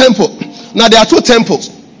into the temple. Now there are 2 temples.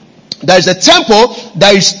 There is a temple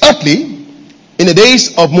that is earthly in the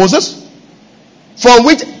days of Moses, from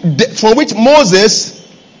which Moses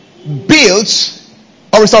built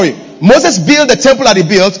the temple that he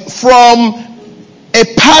built from a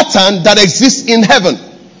pattern that exists in heaven.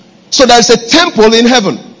 So there is a temple in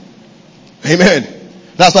heaven. Amen.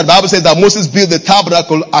 That's why the Bible says that Moses built the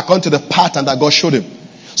tabernacle according to the pattern that God showed him.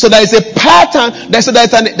 So there is a pattern, there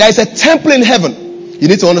is a temple in heaven. You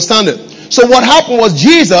need to understand it. So what happened was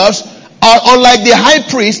Jesus, unlike the high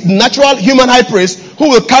priest, natural human high priest, who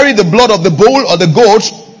will carry the blood of the bull or the goat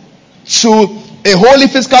to a holy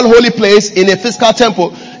place in a physical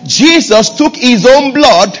temple, Jesus took His own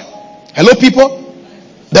blood. Hello, people.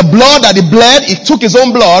 The blood that He bled, He took His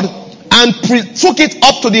own blood and took it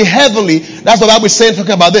up to the heavenly. That's what the Bible is saying,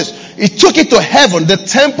 talking about this. He took it to heaven, the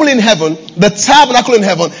temple in heaven, the tabernacle in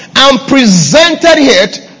heaven, and presented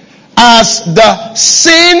it as the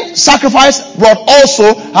sin sacrifice, but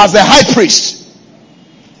also as the high priest.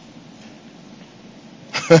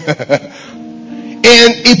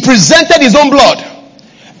 And He presented His own blood.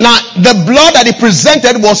 Now, the blood that He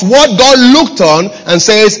presented was what God looked on and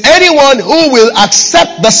says, anyone who will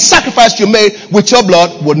accept the sacrifice you made with your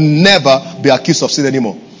blood will never be accused of sin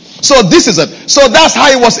anymore. So this is it. So that's how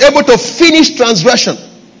He was able to finish transgression.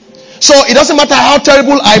 So it doesn't matter how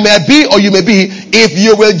terrible I may be or you may be, if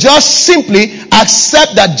you will just simply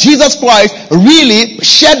accept that Jesus Christ really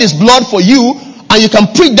shed His blood for you, and you can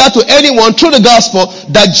preach that to anyone through the gospel,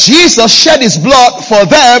 that Jesus shed His blood for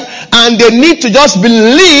them, and they need to just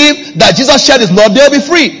believe that Jesus shed His blood, they'll be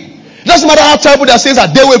free. It doesn't matter how terrible their sins are,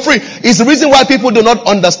 they will be free. It's the reason why people do not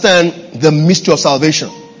understand the mystery of salvation.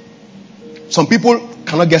 Some people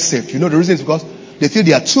cannot get saved. You know the reason is because they feel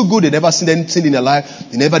they are too good, they never sinned anything in their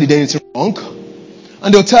life, they never did anything wrong.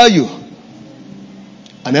 And they'll tell you,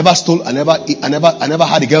 I never stole, I never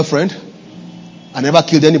had a girlfriend, I never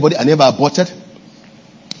killed anybody, I never aborted,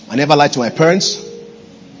 I never lied to my parents,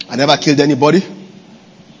 I never killed anybody.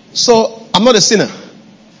 So I'm not a sinner.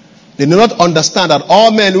 They do not understand that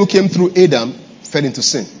all men who came through Adam fell into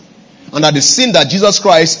sin. And that the sin that Jesus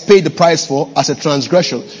Christ paid the price for as a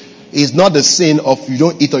transgression is not the sin of you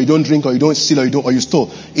don't eat or you don't drink or you don't steal or you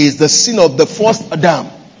stole. It is the sin of the first Adam.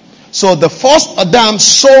 So the first Adam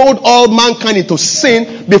sold all mankind into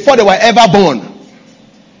sin before they were ever born.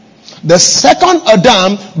 The second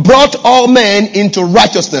Adam brought all men into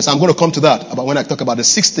righteousness. I'm going to come to that about when I talk about the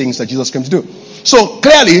 6 things that Jesus came to do. So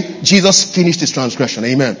clearly, Jesus finished His transgression.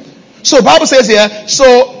 Amen. So the Bible says here,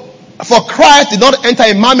 so for Christ did not enter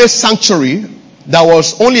a man-made sanctuary there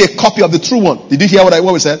was only a copy of the true one. Did you hear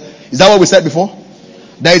what we said? Is that what we said before?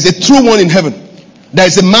 There is a true one in heaven. There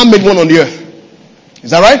is a man-made one on the earth.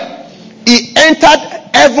 Is that right? He entered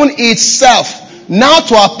heaven itself now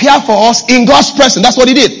to appear for us in God's presence. That's what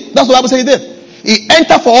he did. That's what the Bible said he did. He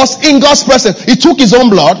entered for us in God's presence. He took his own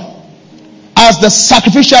blood as the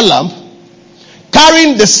sacrificial lamb,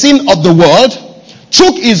 carrying the sin of the world,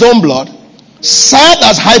 took his own blood, served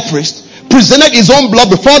as high priest, presented his own blood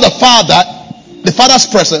before the Father's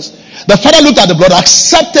presence. The Father looked at the blood,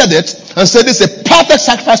 accepted it, and said, this is a perfect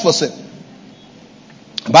sacrifice for sin.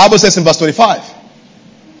 The Bible says in verse 25.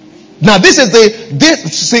 Now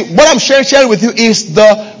what I'm sharing with you is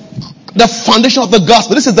the foundation of the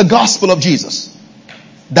gospel. This is the gospel of Jesus.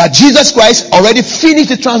 That Jesus Christ already finished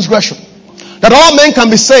the transgression. That all men can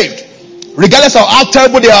be saved, regardless of how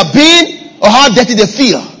terrible they have been or how dirty they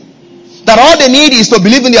feel. That all they need is to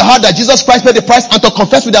believe in their heart that Jesus Christ paid the price and to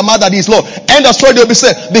confess with their mouth that he is Lord. End of story, they'll be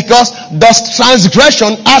saved. Because the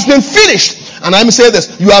transgression has been finished. And let me say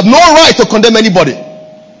this. You have no right to condemn anybody.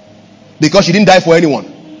 Because you didn't die for anyone.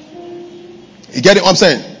 You get it what I'm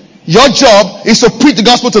saying? Your job is to preach the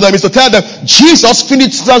gospel to them. Is to tell them, Jesus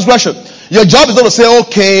finished transgression. Your job is not to say,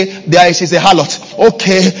 okay, he's a harlot.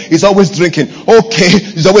 Okay, he's always drinking. Okay,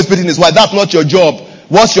 he's always beating his wife. That's not your job.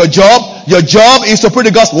 What's your job? Your job is to preach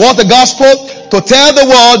the gospel. What's the gospel? To tell the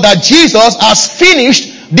world that Jesus has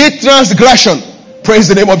finished the transgression. Praise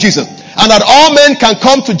the name of Jesus. And that all men can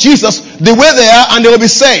come to Jesus the way they are and they will be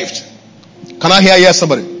saved. Can I hear yes,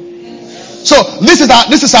 somebody? So this is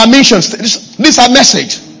our mission. This is our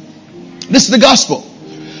message. This is the gospel.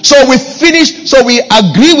 So we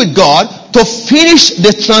agree with God to finish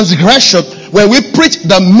the transgression when we preach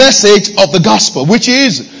the message of the gospel, which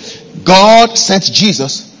is God sent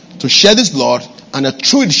Jesus to shed his blood, and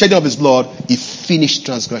through the shedding of his blood, he finished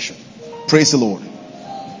transgression. Praise the Lord.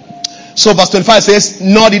 So verse 25 says,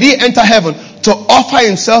 nor did he enter heaven to offer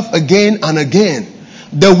himself again and again,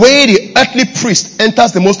 the way the earthly priest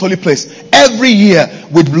enters the most holy place every year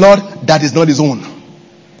with blood that is not his own.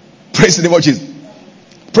 Praise the name of Jesus.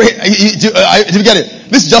 Did you get it?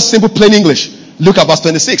 This is just simple plain English. Look at verse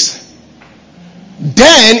 26.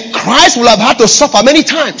 Then Christ will have had to suffer many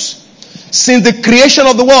times since the creation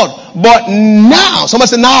of the world. But now, somebody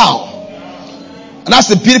say now. And that's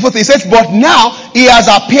the beautiful thing. He says, but now he has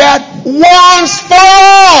appeared once for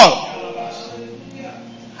all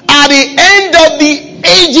at the end of the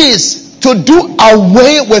ages to do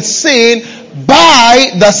away with sin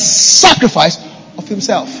by the sacrifice of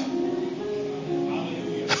himself.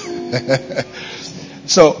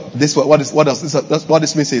 So what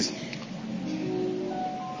this means is,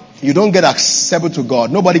 you don't get accepted to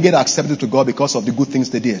God. Nobody get accepted to God because of the good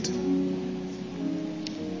things they did.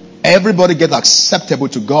 Everybody get acceptable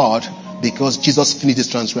to God because Jesus finished his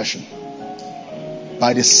transgression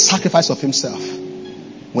by the sacrifice of himself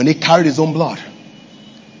when he carried his own blood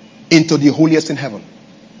into the holiest in heaven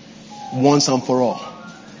once and for all.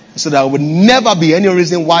 So there would never be any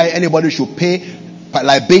reason why anybody should pay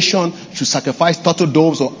libation, should sacrifice turtle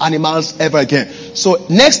doves or animals ever again. So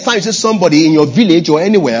next time you see somebody in your village or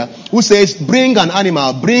anywhere who says, bring an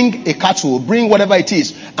animal, bring a cattle, bring whatever it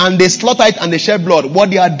is, and they slaughter it and they shed blood, what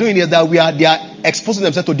they are doing is that they are exposing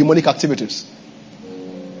themselves to demonic activities.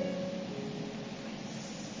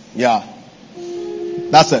 Yeah.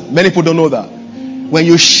 That's it. Many people don't know that. When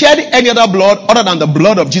you shed any other blood other than the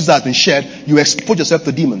blood of Jesus has been shed, you expose yourself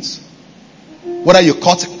to demons. Whether you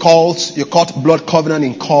caught cults, you caught blood covenant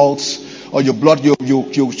in cults, or your blood,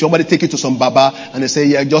 somebody take you to some baba and they say,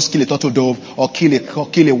 yeah, just kill a turtle dove or kill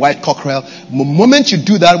a white cockerel. The moment you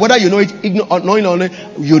do that, whether you know it knowing or not,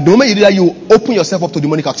 the moment you do that, you open yourself up to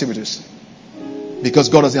demonic activities. Because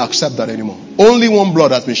God doesn't accept that anymore. Only one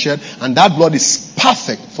blood has been shed, and that blood is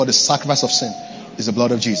perfect for the sacrifice of sin. It's the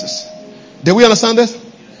blood of Jesus. Did we understand this?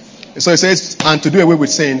 So it says, and to do away with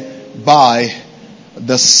sin by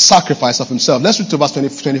the sacrifice of himself. Let's read to verse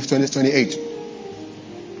 28.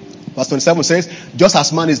 Verse 27 says, just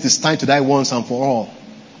as man is destined to die once and for all,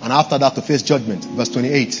 and after that to face judgment. Verse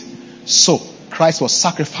 28. So Christ was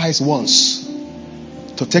sacrificed once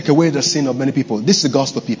to take away the sin of many people. This is the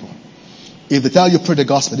gospel, people. If they tell you preach the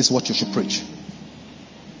gospel, this is what you should preach.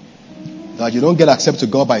 That you don't get accepted to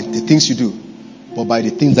God by the things you do, but by the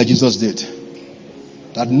things that Jesus did.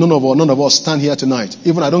 That none of us stand here tonight.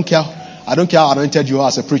 Even I don't care how anointed you are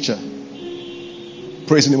as a preacher.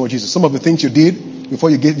 Praise the name of Jesus. Some of the things you did before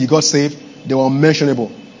you got saved, they were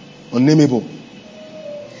unmentionable, unnameable.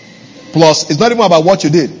 Plus, it's not even about what you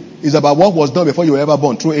did. It's about what was done before you were ever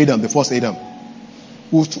born through Adam, the first Adam.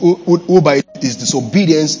 Who by his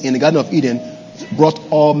disobedience in the Garden of Eden brought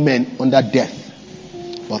all men under death.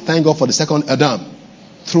 But thank God for the second Adam.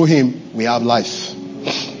 Through him, we have life.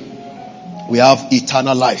 We have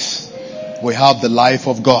eternal life. We have the life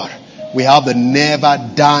of God. We have the never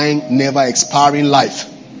dying, never expiring life.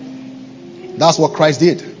 That's what Christ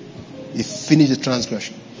did. He finished the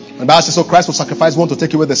transgression. And the Bible says, so Christ will sacrifice one to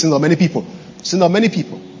take away the sins of many people. Sin of many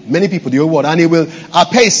people. Many people, the whole world. And he will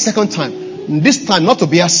appear a second time. This time not to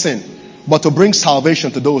bear sin, but to bring salvation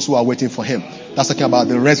to those who are waiting for him. That's talking about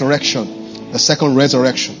the resurrection. The second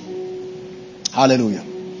resurrection. Hallelujah.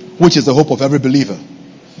 Which is the hope of every believer.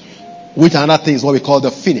 Which another thing is what we call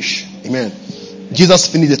the finish. Amen. Jesus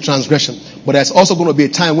finished the transgression. But there's also going to be a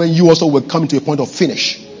time when you also will come to a point of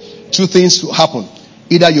finish. Two things will happen.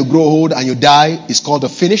 Either you grow old and you die, it's called the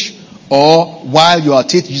finish. Or while you are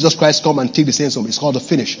at it, Jesus Christ come and take the saints home. It's called the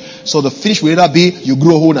finish. So the finish will either be you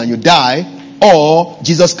grow old and you die, or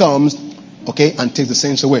Jesus comes, okay, and takes the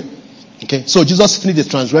saints away. Okay, so Jesus finished the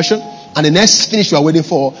transgression, and the next finish you are waiting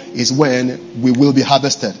for is when we will be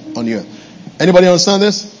harvested on the earth. Anybody understand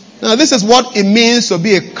this? Now, this is what it means to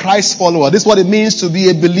be a Christ follower. This is what it means to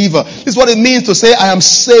be a believer. This is what it means to say, I am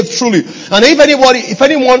saved truly. And if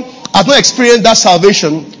anyone has not experienced that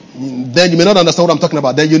salvation, then you may not understand what I'm talking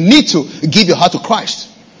about. Then you need to give your heart to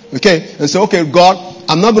Christ. Okay? And say, okay, God,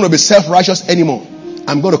 I'm not going to be self-righteous anymore.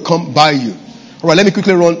 I'm going to come by you. All right, let me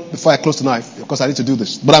quickly run before I close tonight, because I need to do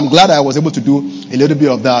this. But I'm glad I was able to do a little bit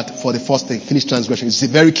of that for the first thing, finish transgression. It's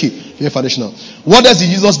very key, very foundational. What does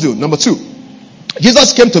Jesus do? Number 2.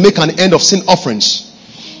 Jesus came to make an end of sin offerings.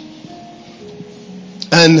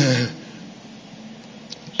 And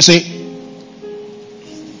see,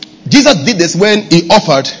 Jesus did this when he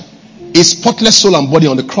offered his spotless soul and body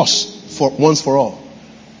on the cross for once for all.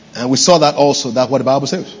 And we saw that also, that's what the Bible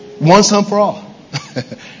says. Once and for all.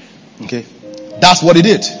 Okay. That's what he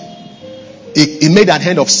did. He made an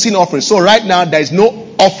end of sin offering. So right now, there is no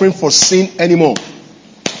offering for sin anymore.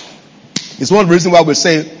 It's one reason why we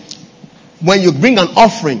say, when you bring an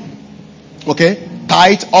offering, okay,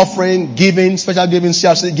 tithe offering, giving, special giving,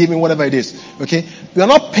 CRC giving, whatever it is, okay, you are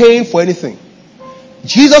not paying for anything.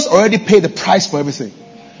 Jesus already paid the price for everything.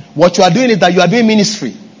 What you are doing is that you are doing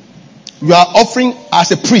ministry. You are offering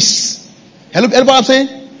as a priest. Hello, everybody, what I'm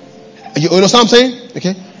saying? You understand what I'm saying?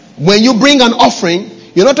 Okay. When you bring an offering,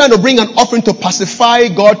 you're not trying to bring an offering to pacify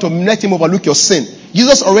God, to let him overlook your sin.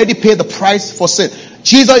 Jesus already paid the price for sin.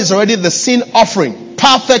 Jesus is already the sin offering,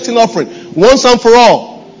 perfect sin offering, once and for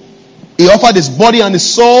all. He offered his body and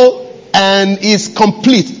his soul, and is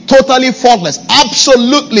complete, totally faultless,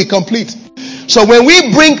 absolutely complete. So when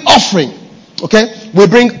we bring offering, okay, we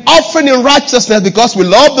bring offering in righteousness because we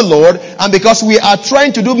love the Lord and because we are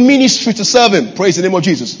trying to do ministry to serve him. Praise the name of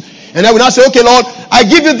Jesus. And then we now say, okay, Lord, I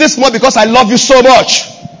give you this much because I love you so much.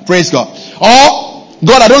 Praise God. Or,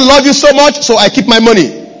 God, I don't love you so much, so I keep my money.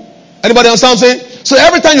 Anybody understand what I'm saying? So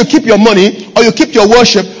every time you keep your money, or you keep your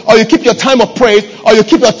worship, or you keep your time of praise, or you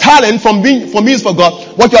keep your talent from being for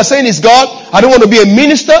God, what you are saying is, God, I don't want to be a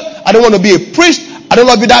minister, I don't want to be a priest, I don't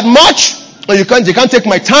love you that much. No, you can't take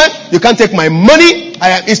my time, you can't take my money.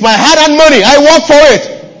 It's my hard-earned money. I work for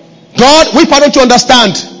it. God, which part don't you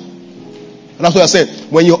understand? And that's what I said.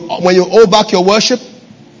 When you owe back your worship,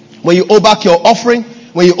 when you owe back your offering,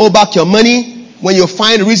 when you owe back your money, when you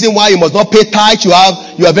find a reason why you must not pay tithe, you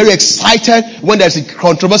are very excited. When there's a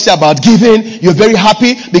controversy about giving, you're very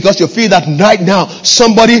happy because you feel that right now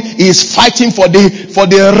somebody is fighting for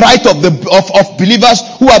the right of believers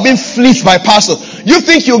who are being fleeced by pastors. You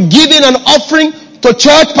think you're giving an offering to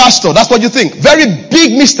church pastor. That's what you think. Very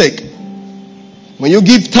big mistake. When you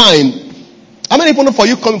give time, how many people know for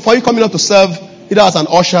you coming up to serve either as an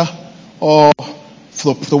usher or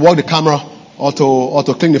to work the camera or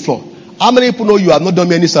to clean the floor? How many people know you have not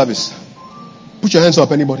done any service? Put your hands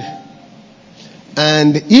up, anybody.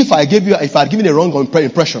 And if I had given a wrong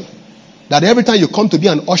impression, that every time you come to be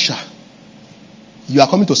an usher, you are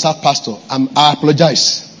coming to serve pastor, I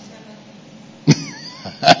apologize.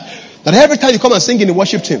 That every time you come and sing in the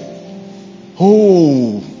worship team,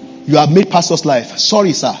 oh, you have made pastor's life.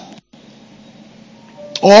 Sorry, sir.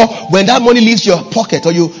 Or when that money leaves your pocket,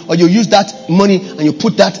 or you use that money and you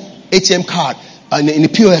put that ATM card in the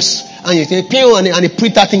POS, and you say, and you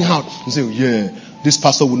print that thing out. You say, yeah, this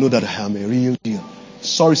pastor will know that I am a real deal.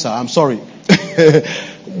 Sorry, sir, I'm sorry.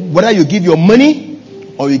 Whether you give your money,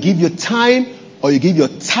 or you give your time, or you give your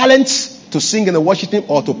talents to sing in the worship team,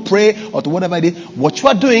 or to pray, or to whatever it is, what you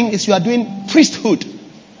are doing is you are doing priesthood.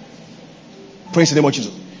 Praise the name of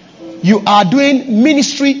Jesus. You are doing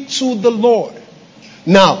ministry to the Lord.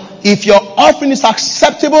 Now, if your offering is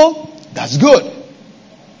acceptable, that's good.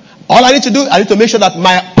 All I need to do, I need to make sure that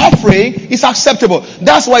my offering is acceptable.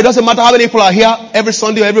 That's why it doesn't matter how many people are here every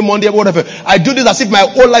Sunday, or every Monday, or whatever. I do this as if my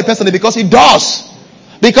whole life personally, because it does.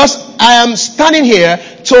 Because I am standing here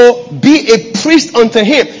to be a priest unto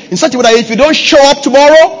him. In such a way that if you don't show up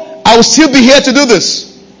tomorrow, I will still be here to do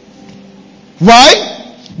this.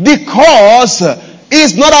 Why? Because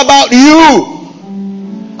it's not about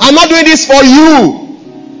you. I'm not doing this for you.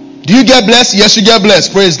 Do you get blessed? Yes, you get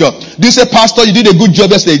blessed. Praise God. Do you say, Pastor, you did a good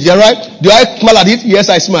job yesterday? Yeah, right? Do I smile at it? Yes,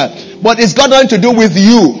 I smile. But it's got nothing to do with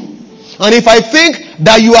you. And if I think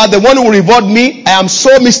that you are the one who will reward me, I am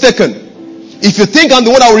so mistaken. If you think I'm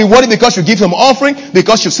the one that will reward you because you give him offering,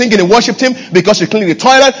 because you sing in a worship team, because you clean the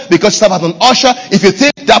toilet, because you serve as an usher, if you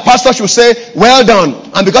think that pastor should say, well done,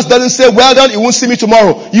 and because it doesn't say well done, you won't see me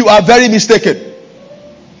tomorrow, you are very mistaken.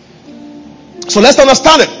 So let's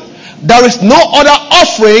understand it. There is no other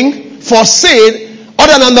offering for sin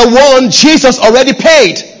other than the one Jesus already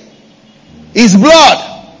paid. His blood.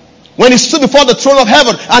 When he stood before the throne of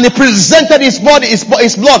heaven and he presented his body, his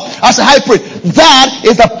blood as a high priest. That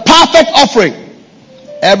is the perfect offering.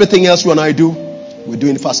 Everything else you and I do, we're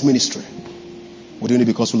doing it for His ministry. We're doing it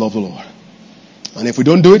because we love the Lord. And if we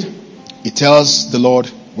don't do it, it tells the Lord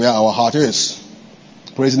where our heart is.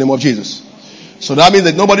 Praise the name of Jesus. So that means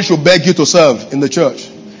that nobody should beg you to serve in the church.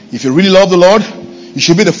 If you really love the Lord, you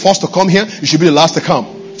should be the first to come here. You should be the last to come,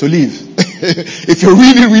 to leave. If you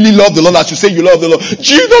really, really love the Lord, as you say you love the Lord.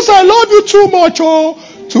 Jesus, I love you too much,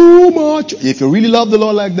 oh, too much. If you really love the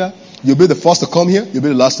Lord like that, you'll be the first to come here. You'll be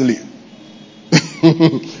the last to leave.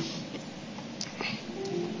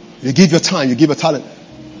 You give your time. You give your talent.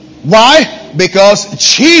 Why? Because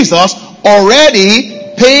Jesus already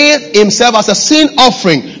paid himself as a sin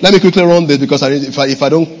offering. Let me quickly run this because if I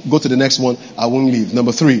don't go to the next one, I won't leave.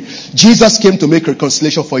 Number 3. Jesus came to make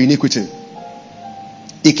reconciliation for iniquity.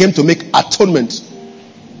 He came to make atonement,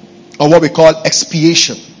 or what we call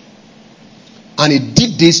expiation. And he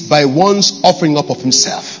did this by once offering up of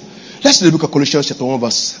himself. Let's read the book of Colossians chapter 1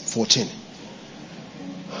 verse 14.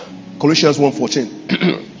 Colossians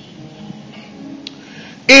 1:14.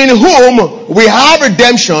 In whom we have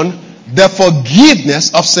redemption, the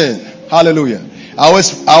forgiveness of sin. Hallelujah. I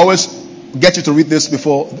always get you to read this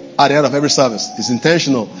before at the end of every service. It's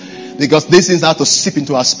intentional. Because these things have to seep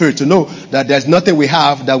into our spirit to know that there's nothing we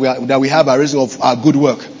have that we have by reason of our good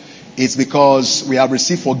work. It's because we have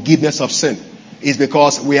received forgiveness of sin. It's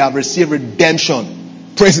because we have received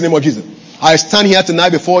redemption. Praise the name of Jesus. I stand here tonight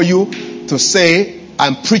before you to say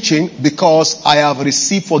I'm preaching because I have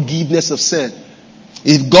received forgiveness of sin.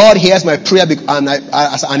 If God hears my prayer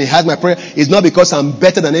and He has my prayer, it's not because I'm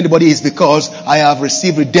better than anybody. It's because I have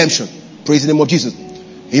received redemption. Praise the name of Jesus.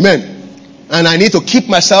 Amen. And I need to keep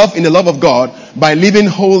myself in the love of God by living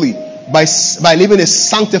holy, by living a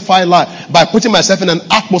sanctified life, by putting myself in an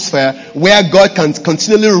atmosphere where God can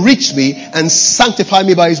continually reach me and sanctify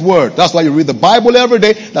me by His word. That's why you read the Bible every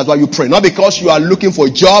day. That's why you pray. Not because you are looking for a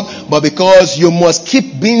job, but because you must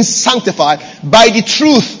keep being sanctified by the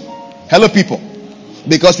truth. Hello, people.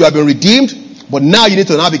 Because you have been redeemed, but now you need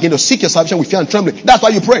to now begin to seek your salvation with fear and trembling. That's why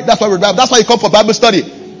you pray. That's why you come for Bible study.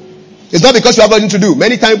 It's not because you have nothing to do.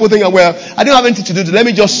 Many times people think, well, I don't have anything to do. Let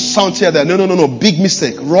me just sound here there. No. Big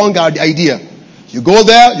mistake. Wrong idea. You go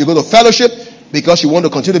there, you go to fellowship because you want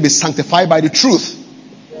to continue to be sanctified by the truth.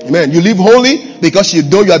 Amen. You live holy because you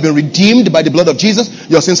know you have been redeemed by the blood of Jesus.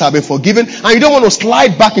 Your sins have been forgiven. And you don't want to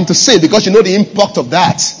slide back into sin because you know the impact of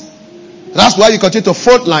that. That's why you continue to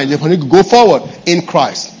frontline. You continue to go forward in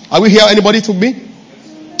Christ. Are we here? Anybody to me?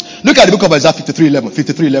 Look at the book of Isaiah 53:11.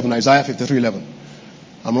 53:11. Isaiah 53:11.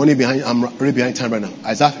 I'm really behind time right now.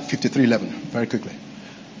 Isaiah 53:11. Very quickly.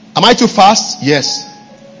 Am I too fast? Yes.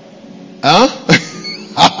 Huh?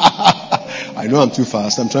 I know I'm too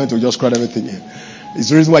fast. I'm trying to just crowd everything in. It's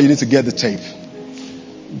the reason why you need to get the tape.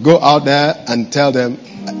 Go out there and tell them,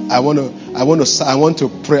 I want to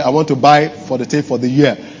pray. I want to buy for the tape for the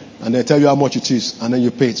year. And they tell you how much it is, and then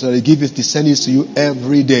you pay it. So they give it, they send it to you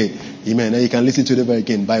every day. Amen. And you can listen to it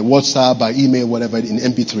again by WhatsApp, by email, whatever, in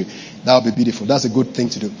MP3. That would be beautiful. That's a good thing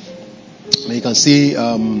to do. And you can see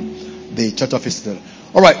the church office there.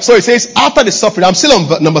 All right. So it says, after the suffering, I'm still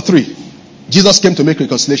on number 3. Jesus came to make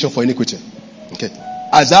reconciliation for iniquity. Okay.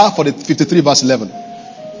 Isaiah 53 verse 11,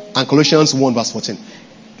 and Colossians 1 verse 14.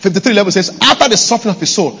 53:11 says, after the suffering of his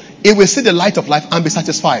soul, he will see the light of life and be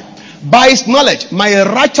satisfied. By his knowledge, my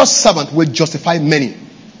righteous servant will justify many.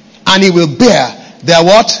 And he will bear their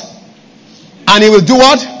what? And he will do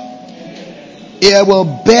what? He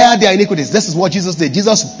will bear their iniquities. This is what Jesus did.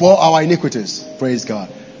 Jesus bore our iniquities. Praise God.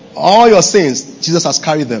 All your sins, Jesus has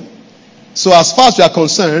carried them. So as far as you are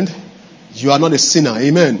concerned, you are not a sinner.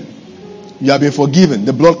 Amen. You have been forgiven.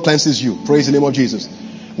 The blood cleanses you. Praise the name of Jesus.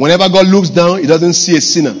 Whenever God looks down, he doesn't see a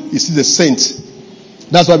sinner. He sees a saint.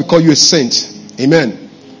 That's why we call you a saint. Amen.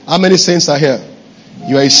 How many saints are here?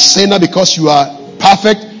 You are a sinner because you are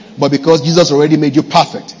perfect, but because Jesus already made you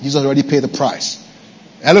perfect. Jesus already paid the price.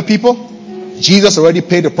 Hello, people? Jesus already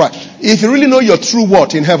paid the price. If you really know your true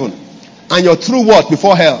worth in heaven and your true worth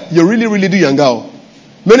before hell, you really, really do yangao.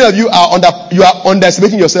 Many of you are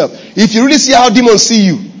underestimating yourself. If you really see how demons see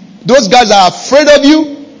you, those guys are afraid of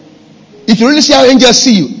you. If you really see how angels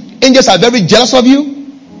see you, angels are very jealous of you.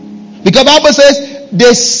 Because the Bible says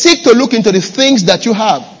they seek to look into the things that you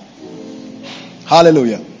have.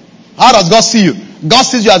 Hallelujah. How does God see you? God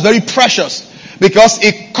sees you as very precious because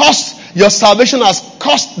it cost, your salvation has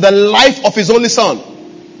cost the life of his only son.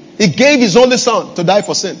 He gave his only son to die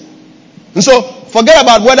for sin. And so, forget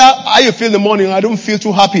about whether how you feel in the morning. I don't feel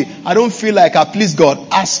too happy. I don't feel like I please God.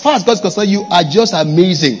 As far as God's concerned, you are just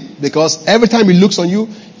amazing. Because every time he looks on you,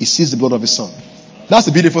 he sees the blood of his son. That's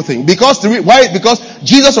the beautiful thing. Why? Because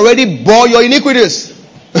Jesus already bore your iniquities.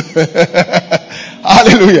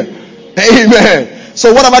 Hallelujah. Amen.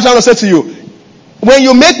 So what am I trying to say to you? When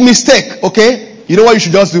you make mistake, okay, you know what you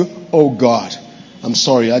should just do? Oh God, I'm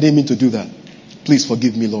sorry. I didn't mean to do that. Please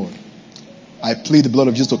forgive me, Lord. I plead the blood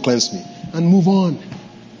of Jesus to cleanse me. And move on.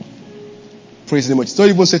 Praise the name of Jesus. Don't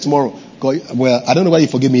even say tomorrow, God, well, I don't know why you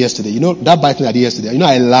forgave me yesterday. You know, that bad thing I did yesterday. You know,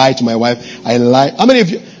 I lied to my wife. I lied. How many of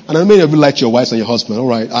you, and how many of you lied to your wives and your husband? All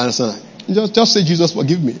right, I understand. Just say, Jesus,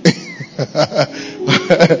 forgive me.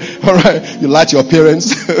 All right. You lied to your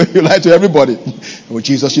parents. You lied to everybody. Oh,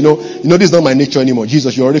 Jesus, you know, this is not my nature anymore.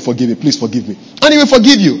 Jesus, you already forgive me. Please forgive me. And he will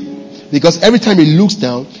forgive you. Because every time he looks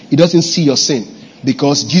down, he doesn't see your sin.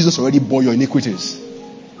 Because Jesus already bore your iniquities.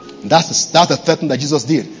 That's the third thing that Jesus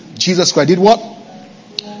did. Jesus Christ did what?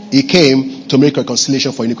 He came to make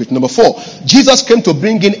reconciliation for iniquity. Number 4, Jesus came to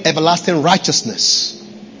bring in everlasting righteousness.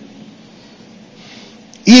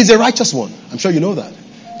 He is a righteous one. I'm sure you know that.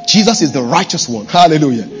 Jesus is the righteous one.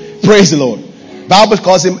 Hallelujah. Praise the Lord. Bible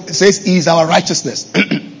calls him, says he is our righteousness.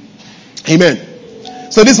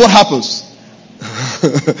 Amen. So this is what happens.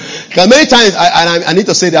 Because many times, I need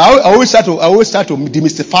to say that I always try to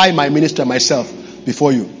demystify my ministry myself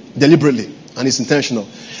before you, deliberately, and it's intentional.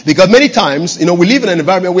 Because many times, we live in an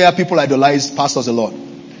environment where people idolize pastors a lot.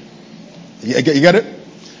 You get it?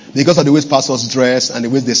 Because of the way pastors dress and the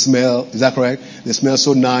way they smell. Is that correct? They smell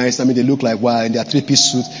so nice. I mean, they look like, wow, in their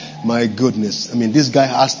 3-piece suit. My goodness. I mean, this guy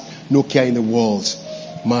has no care in the world.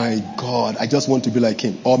 My God, I just want to be like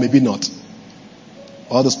him. Or maybe not.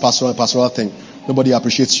 All this pastoral thing. Nobody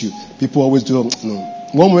appreciates you. People always do.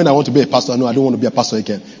 One moment I want to be a pastor. No, I don't want to be a pastor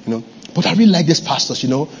again. But I really like these pastors.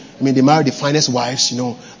 I mean, they marry the finest wives.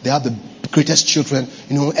 They have the greatest children.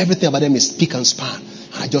 Everything about them is spick and span.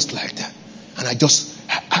 And I just like that.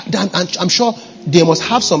 And I'm sure they must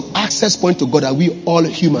have some access point to God that we all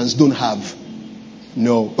humans don't have.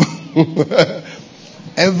 No.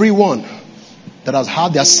 Everyone that has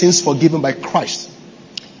had their sins forgiven by Christ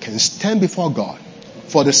can stand before God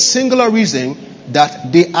for the singular reason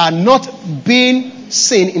that they are not being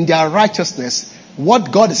seen in their righteousness.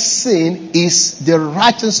 What God is saying is the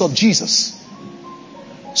righteousness of Jesus.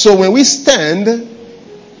 So when we stand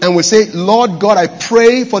and we say, Lord God, I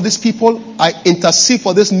pray for these people. I intercede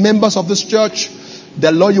for these members of this church.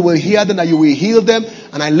 That Lord, you will hear them, that you will heal them.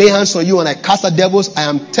 And I lay hands on you and I cast out devils. I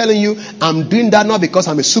am telling you, I'm doing that not because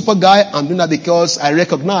I'm a super guy. I'm doing that because I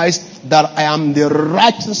recognize that I am the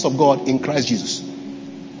righteousness of God in Christ Jesus.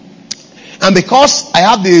 And because I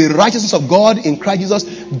have the righteousness of God in Christ Jesus,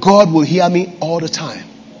 God will hear me all the time.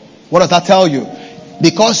 What does that tell you?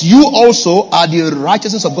 Because you also are the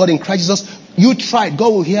righteousness of God in Christ Jesus, you try, God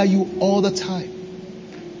will hear you all the time.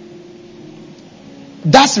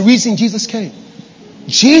 That's the reason Jesus came.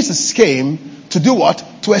 Jesus came to do what?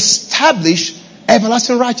 To establish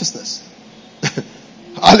everlasting righteousness.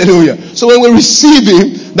 Hallelujah. So when we receive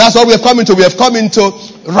him, that's what we have come into. We have come into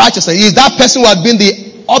righteousness. He is that person who has been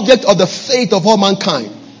the object of the faith of all mankind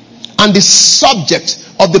and the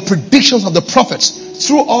subject of the predictions of the prophets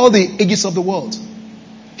through all the ages of the world.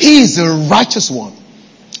 He is the righteous one.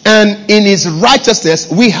 And in his righteousness,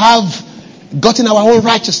 we have gotten our own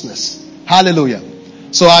righteousness. Hallelujah.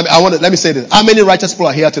 So let me say this. How many righteous people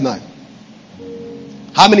are here tonight?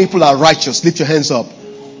 How many people are righteous? Lift your hands up.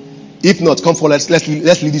 If not, come forward. Let's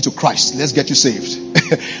lead you to Christ. Let's get you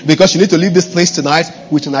saved. Because you need to leave this place tonight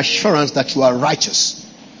with an assurance that you are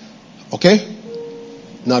righteous. Okay?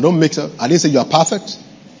 Now don't mix up. I didn't say you are perfect.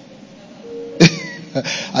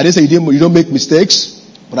 I didn't say you don't make mistakes.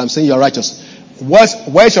 But I'm saying you are righteous.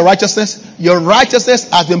 Where's your righteousness? Your righteousness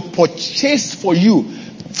has been purchased for you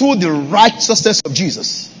through the righteousness of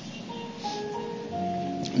Jesus.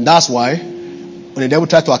 And that's why when the devil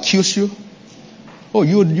tried to accuse you, oh,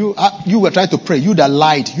 you were trying to pray, you that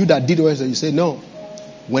lied, you that did what you say, no.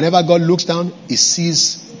 Whenever God looks down, he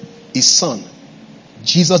sees his son,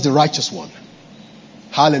 Jesus the righteous one.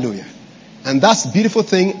 Hallelujah. And that's the beautiful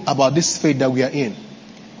thing about this faith that we are in.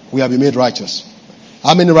 We have been made righteous.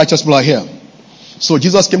 How many righteous people are here? So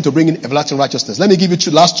Jesus came to bring in everlasting righteousness. Let me give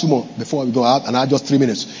you last two more before we go out, and I have just 3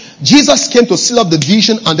 minutes. Jesus came to seal up the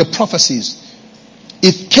vision and the prophecies.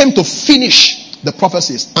 It came to finish the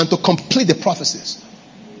prophecies and to complete the prophecies.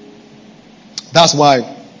 That's why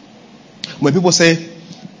when people say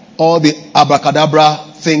all the abracadabra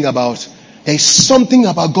thing about there is something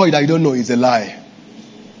about God that you don't know, is a lie.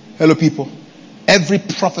 Hello, people. Every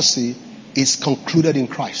prophecy is concluded in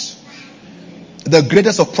Christ. The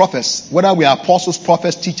greatest of prophets, whether we are apostles,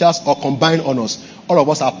 prophets, teachers, or combined honors, all of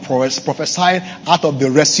us are prophesying out of the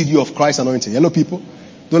residue of Christ's anointing. Hello, people.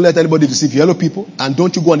 Don't let anybody deceive you. Hello, people. And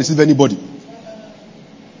don't you go and deceive anybody.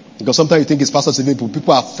 Because sometimes you think it's pastors deceiving people.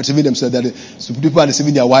 People are deceiving themselves. People are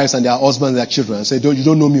deceiving their wives and their husbands and their children. And say, you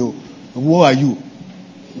don't know me. Who are you?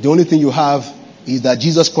 The only thing you have is that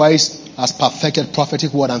Jesus Christ has perfected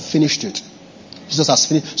prophetic word and finished it. Jesus has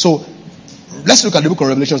finished. So, let's look at the book of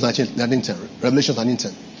Revelation 19:10. Revelation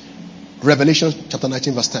 19:10. Revelation chapter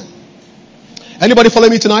 19 verse 10. Anybody follow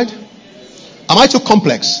me tonight? Am I too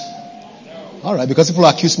complex? Alright, because people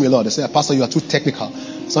accuse me a lot. They say, Pastor, you are too technical.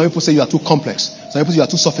 Some people say you are too complex. Some people say you are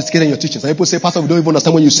too sophisticated in your teaching. Some people say, Pastor, we don't even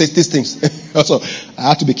understand when you say these things. So, I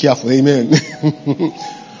have to be careful. Amen.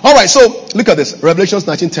 Alright, so look at this. Revelation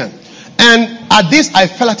 19:10. And at this I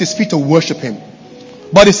fell at his feet to worship him.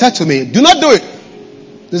 But he said to me, do not do it.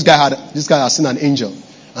 This guy had seen an angel,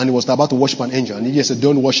 and he was about to worship an angel. And he just said,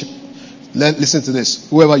 don't worship. Listen to this.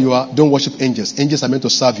 Whoever you are, don't worship angels. Angels are meant to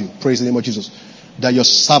serve you. Praise the name of Jesus. They're your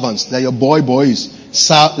servants. They're your boys.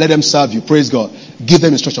 Let them serve you. Praise God. Give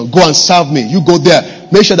them instruction. Go and serve me. You go there.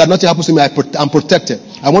 Make sure that nothing happens to me. I'm protected.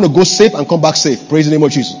 I want to go safe and come back safe. Praise the name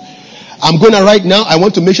of Jesus. I'm going to right now. I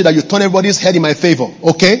want to make sure that you turn everybody's head in my favor.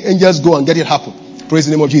 Okay? Angels, go and get it happen. Praise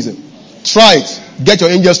the name of Jesus. Try it. Get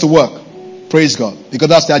your angels to work. Praise God. Because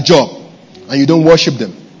that's their job. And you don't worship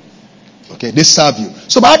them. Okay, they serve you.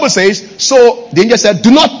 So the Bible says, so the angel said,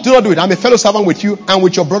 do not do it. I'm a fellow servant with you and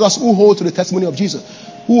with your brothers who hold to the testimony of Jesus.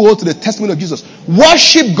 Who hold to the testimony of Jesus.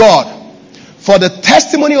 Worship God. For the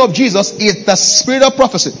testimony of Jesus is the spirit of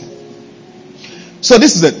prophecy. So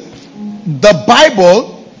this is it. The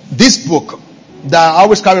Bible, this book, that I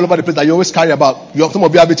always carry all over the place, that you always carry about. Some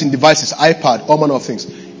of you have it in devices, iPad, all manner of things.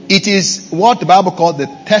 It is what the Bible calls the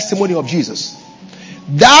testimony of Jesus.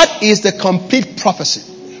 That is the complete prophecy.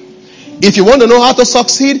 If you want to know how to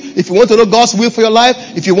succeed, if you want to know God's will for your life,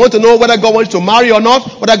 if you want to know whether God wants you to marry or not,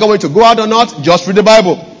 whether God wants you to go out or not, just read the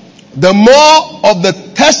Bible. The more of the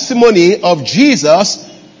testimony of Jesus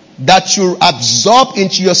that you absorb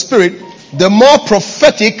into your spirit, the more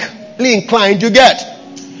prophetically inclined you get.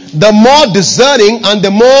 The more discerning and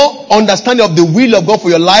the more understanding of the will of God for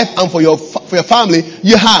your life and for your family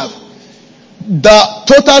you have. The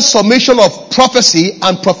total summation of prophecy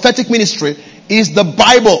and prophetic ministry is the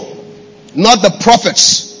Bible, not the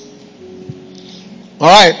prophets.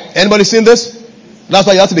 Alright, anybody seen this? That's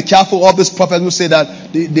why you have to be careful of these prophets who say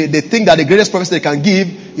that they think that the greatest prophecy they can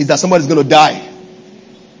give is that somebody's going to die.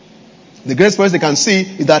 The greatest prophecy they can see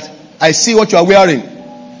is that I see what you are wearing.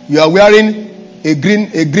 You are wearing a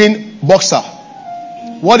green boxer.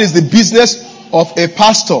 What is the business of a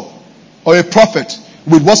pastor or a prophet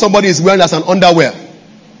with what somebody is wearing as an underwear?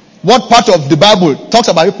 What part of the Bible talks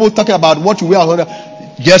about people talking about what you wear as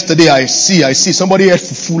underwear? Yesterday I see somebody ate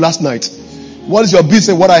fufu last night. What is your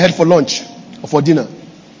business what I had for lunch or for dinner?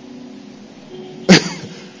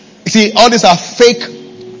 See, all these are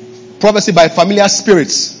fake prophecy by familiar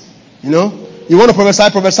spirits. You know, you want to prophesy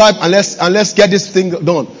and let's get this thing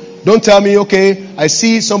done. Don't tell me, okay, I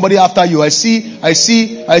see somebody after you. I see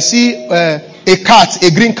a cat,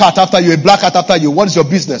 a green cat after you, a black cat after you. What is your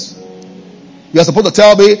business? You are supposed to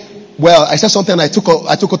tell me, well, I said something and I took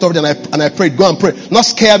authority and I prayed. Go and pray. Not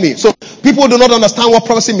scare me. So people do not understand what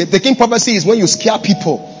prophecy means. The king prophecy is when you scare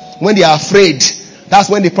people, when they are afraid. That's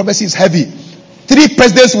when the prophecy is heavy. 3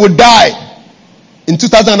 presidents will die in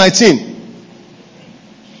 2019.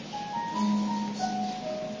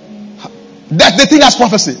 They think that's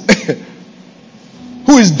prophecy.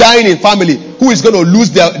 Who is dying in family? Who is going to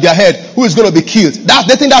lose their head? Who is going to be killed?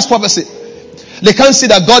 They think that's prophecy. They can't see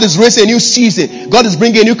that God is raising a new season. God is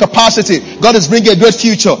bringing a new capacity. God is bringing a great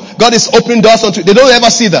future. God is opening doors unto. They don't ever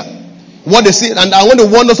see that. What they see, and I want to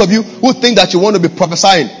warn those of you who think that you want to be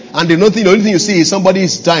prophesying, and the only thing you see is somebody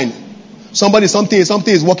is dying. Something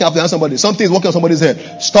is walking after somebody. Something is walking on somebody's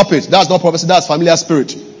head. Stop it. That's not prophecy. That's familiar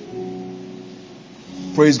spirit.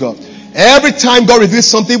 Praise God. Every time God reveals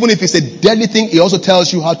something, even if it's a deadly thing, He also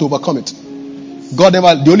tells you how to overcome it.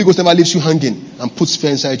 The Holy Ghost never leaves you hanging and puts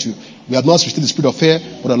fear inside you. We have not received the spirit of fear,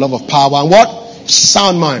 but a love of power and what?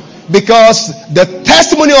 Sound mind. Because the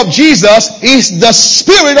testimony of Jesus is the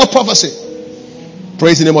spirit of prophecy.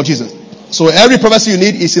 Praise the name of Jesus. So every prophecy you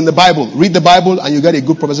need is in the Bible. Read the Bible and you get a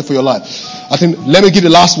good prophecy for your life. Let me give the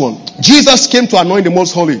last one. Jesus came to anoint the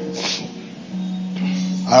most holy.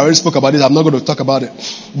 I already spoke about it. I'm not going to talk about it.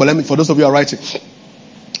 But for those of you who are writing.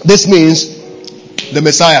 This means the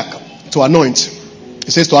Messiah, to anoint.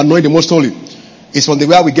 It says to anoint the most holy. It's from the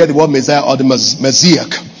where we get the word Messiah or the Messiah,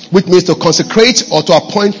 which means to consecrate or to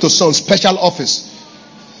appoint to some special office.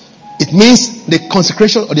 It means the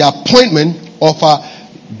consecration or the appointment of our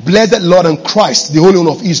blessed Lord and Christ, the Holy One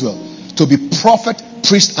of Israel, to be prophet,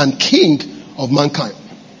 priest, and king of mankind.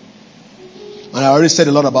 And I already said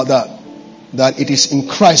a lot about that. That it is in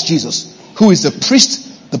Christ Jesus, who is the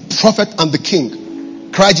priest, the prophet, and the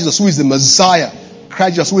king. Christ Jesus, who is the Messiah.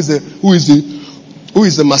 Christ Jesus, who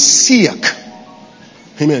is the Messiah.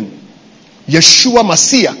 Amen. Yeshua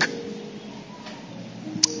Messiah.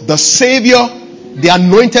 The Savior, the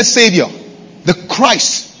anointed Savior. The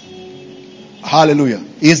Christ. Hallelujah.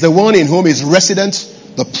 He is the one in whom is resident,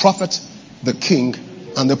 the prophet, the king,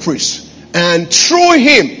 and the priest. And through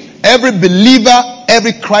him, every believer,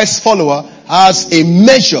 every Christ follower has a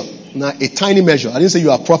measure. Now, a tiny measure. I didn't say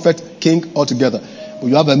you are prophet, king altogether. But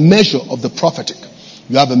you have a measure of the prophetic.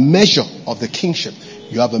 You have a measure of the kingship.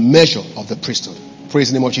 You have a measure of the priesthood.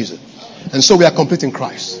 Praise the name of Jesus. And so we are complete in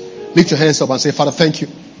Christ. Lift your hands up and say, Father, thank you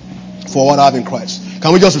for what I have in Christ.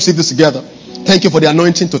 Can we just receive this together? Thank you for the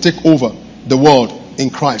anointing to take over the world in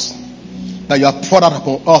Christ. That you have poured out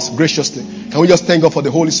upon us graciously. Can we just thank God for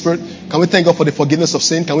the Holy Spirit? Can we thank God for the forgiveness of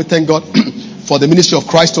sin? Can we thank God for the ministry of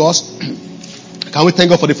Christ to us? Can we thank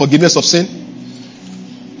God for the forgiveness of sin?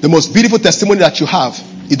 The most beautiful testimony that you have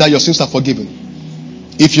is that your sins are forgiven.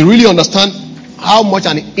 If you really understand how much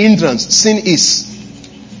an hindrance sin is,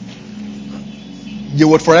 you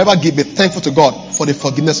would forever be thankful to God for the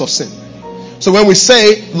forgiveness of sin. So when we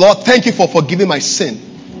say, Lord, thank you for forgiving my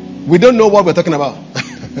sin, we don't know what we're talking about.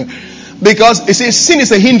 Because it says sin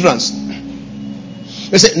is a hindrance.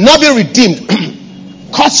 It says not being redeemed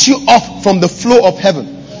cuts you off from the flow of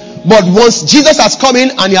heaven. But once Jesus has come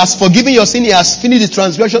in and He has forgiven your sin, He has finished the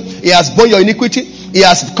transgression, He has borne your iniquity, He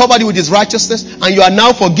has covered you with His righteousness, and you are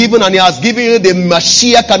now forgiven, and He has given you the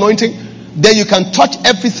Mashiach anointing, then you can touch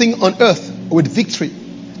everything on earth with victory.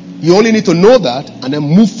 You only need to know that and then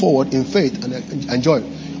move forward in faith and enjoy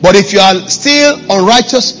it. But if you are still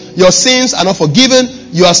unrighteous, your sins are not forgiven,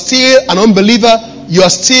 you are still an unbeliever, you are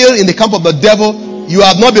still in the camp of the devil, you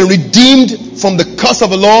have not been redeemed from the curse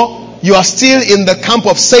of the law, you are still in the camp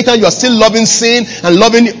of Satan, you are still loving sin and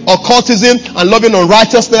loving occultism and loving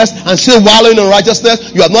unrighteousness and still wallowing in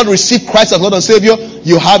unrighteousness, you have not received Christ as Lord and Savior,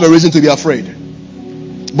 you have a reason to be afraid.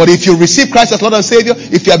 But if you receive Christ as Lord and Savior,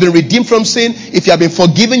 if you have been redeemed from sin, if you have been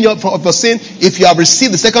forgiven of your sin, if you have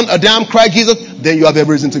received the second Adam, Christ Jesus, then you have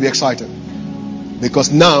every reason to be excited. Because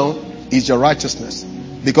now is your righteousness.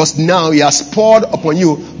 Because now He has poured upon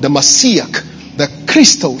you the Messiah, the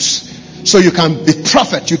Christos. So you can be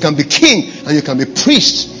prophet, you can be king, and you can be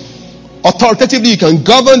priest. Authoritatively, you can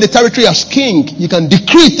govern the territory as king. You can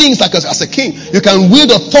decree things like as a king. You can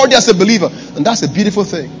wield authority as a believer. And that's a beautiful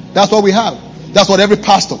thing. That's what we have. That's what every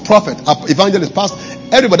pastor, prophet, evangelist, pastor,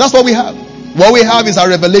 everybody, that's what we have. What we have is a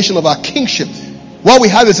revelation of our kingship. What we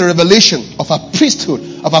have is a revelation of our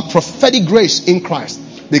priesthood, of our prophetic grace in Christ.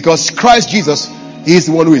 Because Christ Jesus is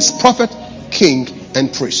the one who is prophet, king,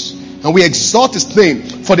 and priest. And we exalt His name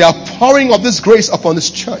for the outpouring of this grace upon this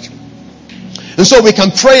church. And so we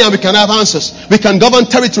can pray and we can have answers. We can govern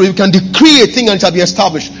territory. We can decree a thing and it shall be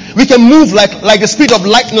established. We can move like the speed of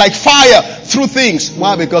light, like fire through things.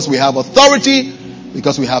 Why? Because we have authority,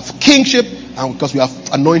 because we have kingship, and because we have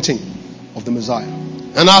anointing of the Messiah.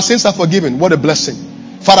 And our sins are forgiven. What a blessing.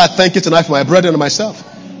 Father, I thank you tonight for my brethren and myself.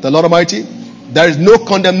 The Lord Almighty, there is no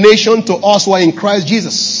condemnation to us who are in Christ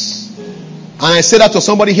Jesus. And I say that to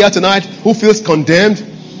somebody here tonight who feels condemned.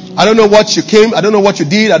 I don't know what you came, I don't know what you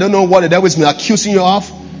did, I don't know what the devil has been accusing you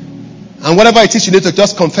of. And whatever it is, you need to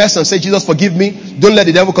just confess and say, Jesus, forgive me. Don't let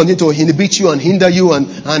the devil continue to inhibit you and hinder you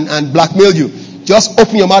and blackmail you. Just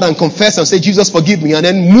open your mouth and confess and say, Jesus, forgive me, and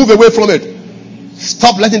then move away from it.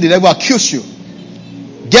 Stop letting the devil accuse you.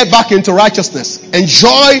 Get back into righteousness.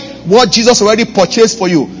 Enjoy what Jesus already purchased for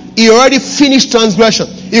you. He already finished transgression.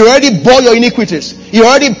 He already bore your iniquities. He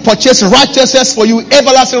already purchased righteousness for you,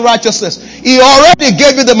 everlasting righteousness. He already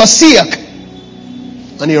gave you the Messiah.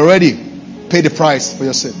 And He already paid the price for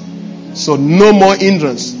your sin. So no more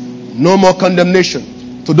hindrance, no more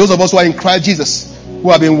condemnation to those of us who are in Christ Jesus,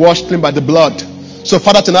 who have been washed clean by the blood. So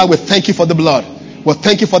Father, tonight we thank you for the blood. We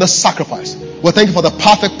thank you for the sacrifice. We thank you for the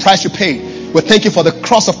perfect price you paid. We thank you for the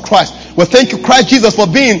cross of Christ. We thank you, Christ Jesus, for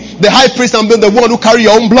being the high priest and being the one who carried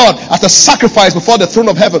your own blood as a sacrifice before the throne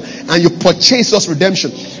of heaven. And you purchased us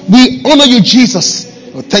redemption. We honor you, Jesus.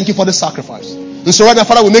 We thank you for the sacrifice. And so right now,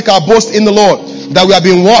 Father, we make our boast in the Lord that we have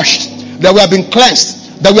been washed, that we have been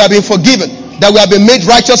cleansed, that we have been forgiven, that we have been made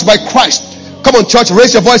righteous by Christ. Come on, church,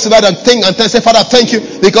 raise your voice tonight and say, Father, thank you,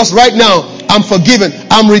 because right now I'm forgiven,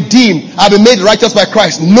 I'm redeemed, I've been made righteous by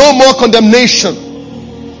Christ. No more condemnation.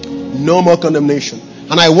 No more condemnation.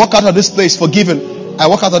 And I walk out of this place forgiven. I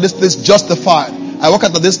walk out of this place justified. I walk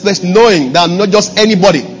out of this place knowing that I'm not just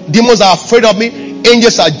anybody. Demons are afraid of me.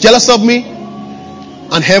 Angels are jealous of me.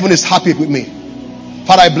 And heaven is happy with me.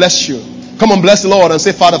 Father, I bless you. Come on, bless the Lord and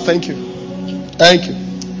say, Father, thank you. Thank you.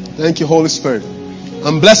 Thank you, Holy Spirit.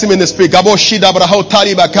 And bless him in the spirit. Gabo shida braho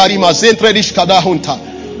tari bakari ma zentredish kadahunta.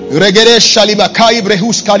 Regere shaliba kai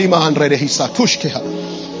brehus kalima andrede hisa tushkeha.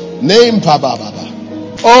 Name baba baba.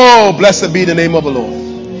 Oh, blessed be the name of the Lord.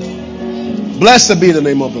 Blessed be the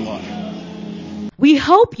name of the Lord. We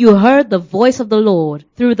hope you heard the voice of the Lord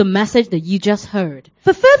through the message that you just heard.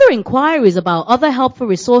 For further inquiries about other helpful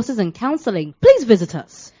resources and counseling, please visit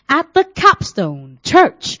us at the Capstone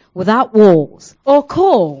Church Without Walls or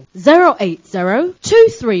call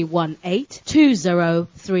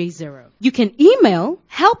 080-2318-2030. You can email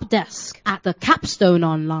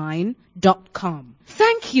helpdesk@thecapstoneonline.com.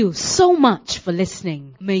 Thank you so much for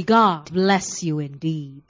listening. May God bless you indeed.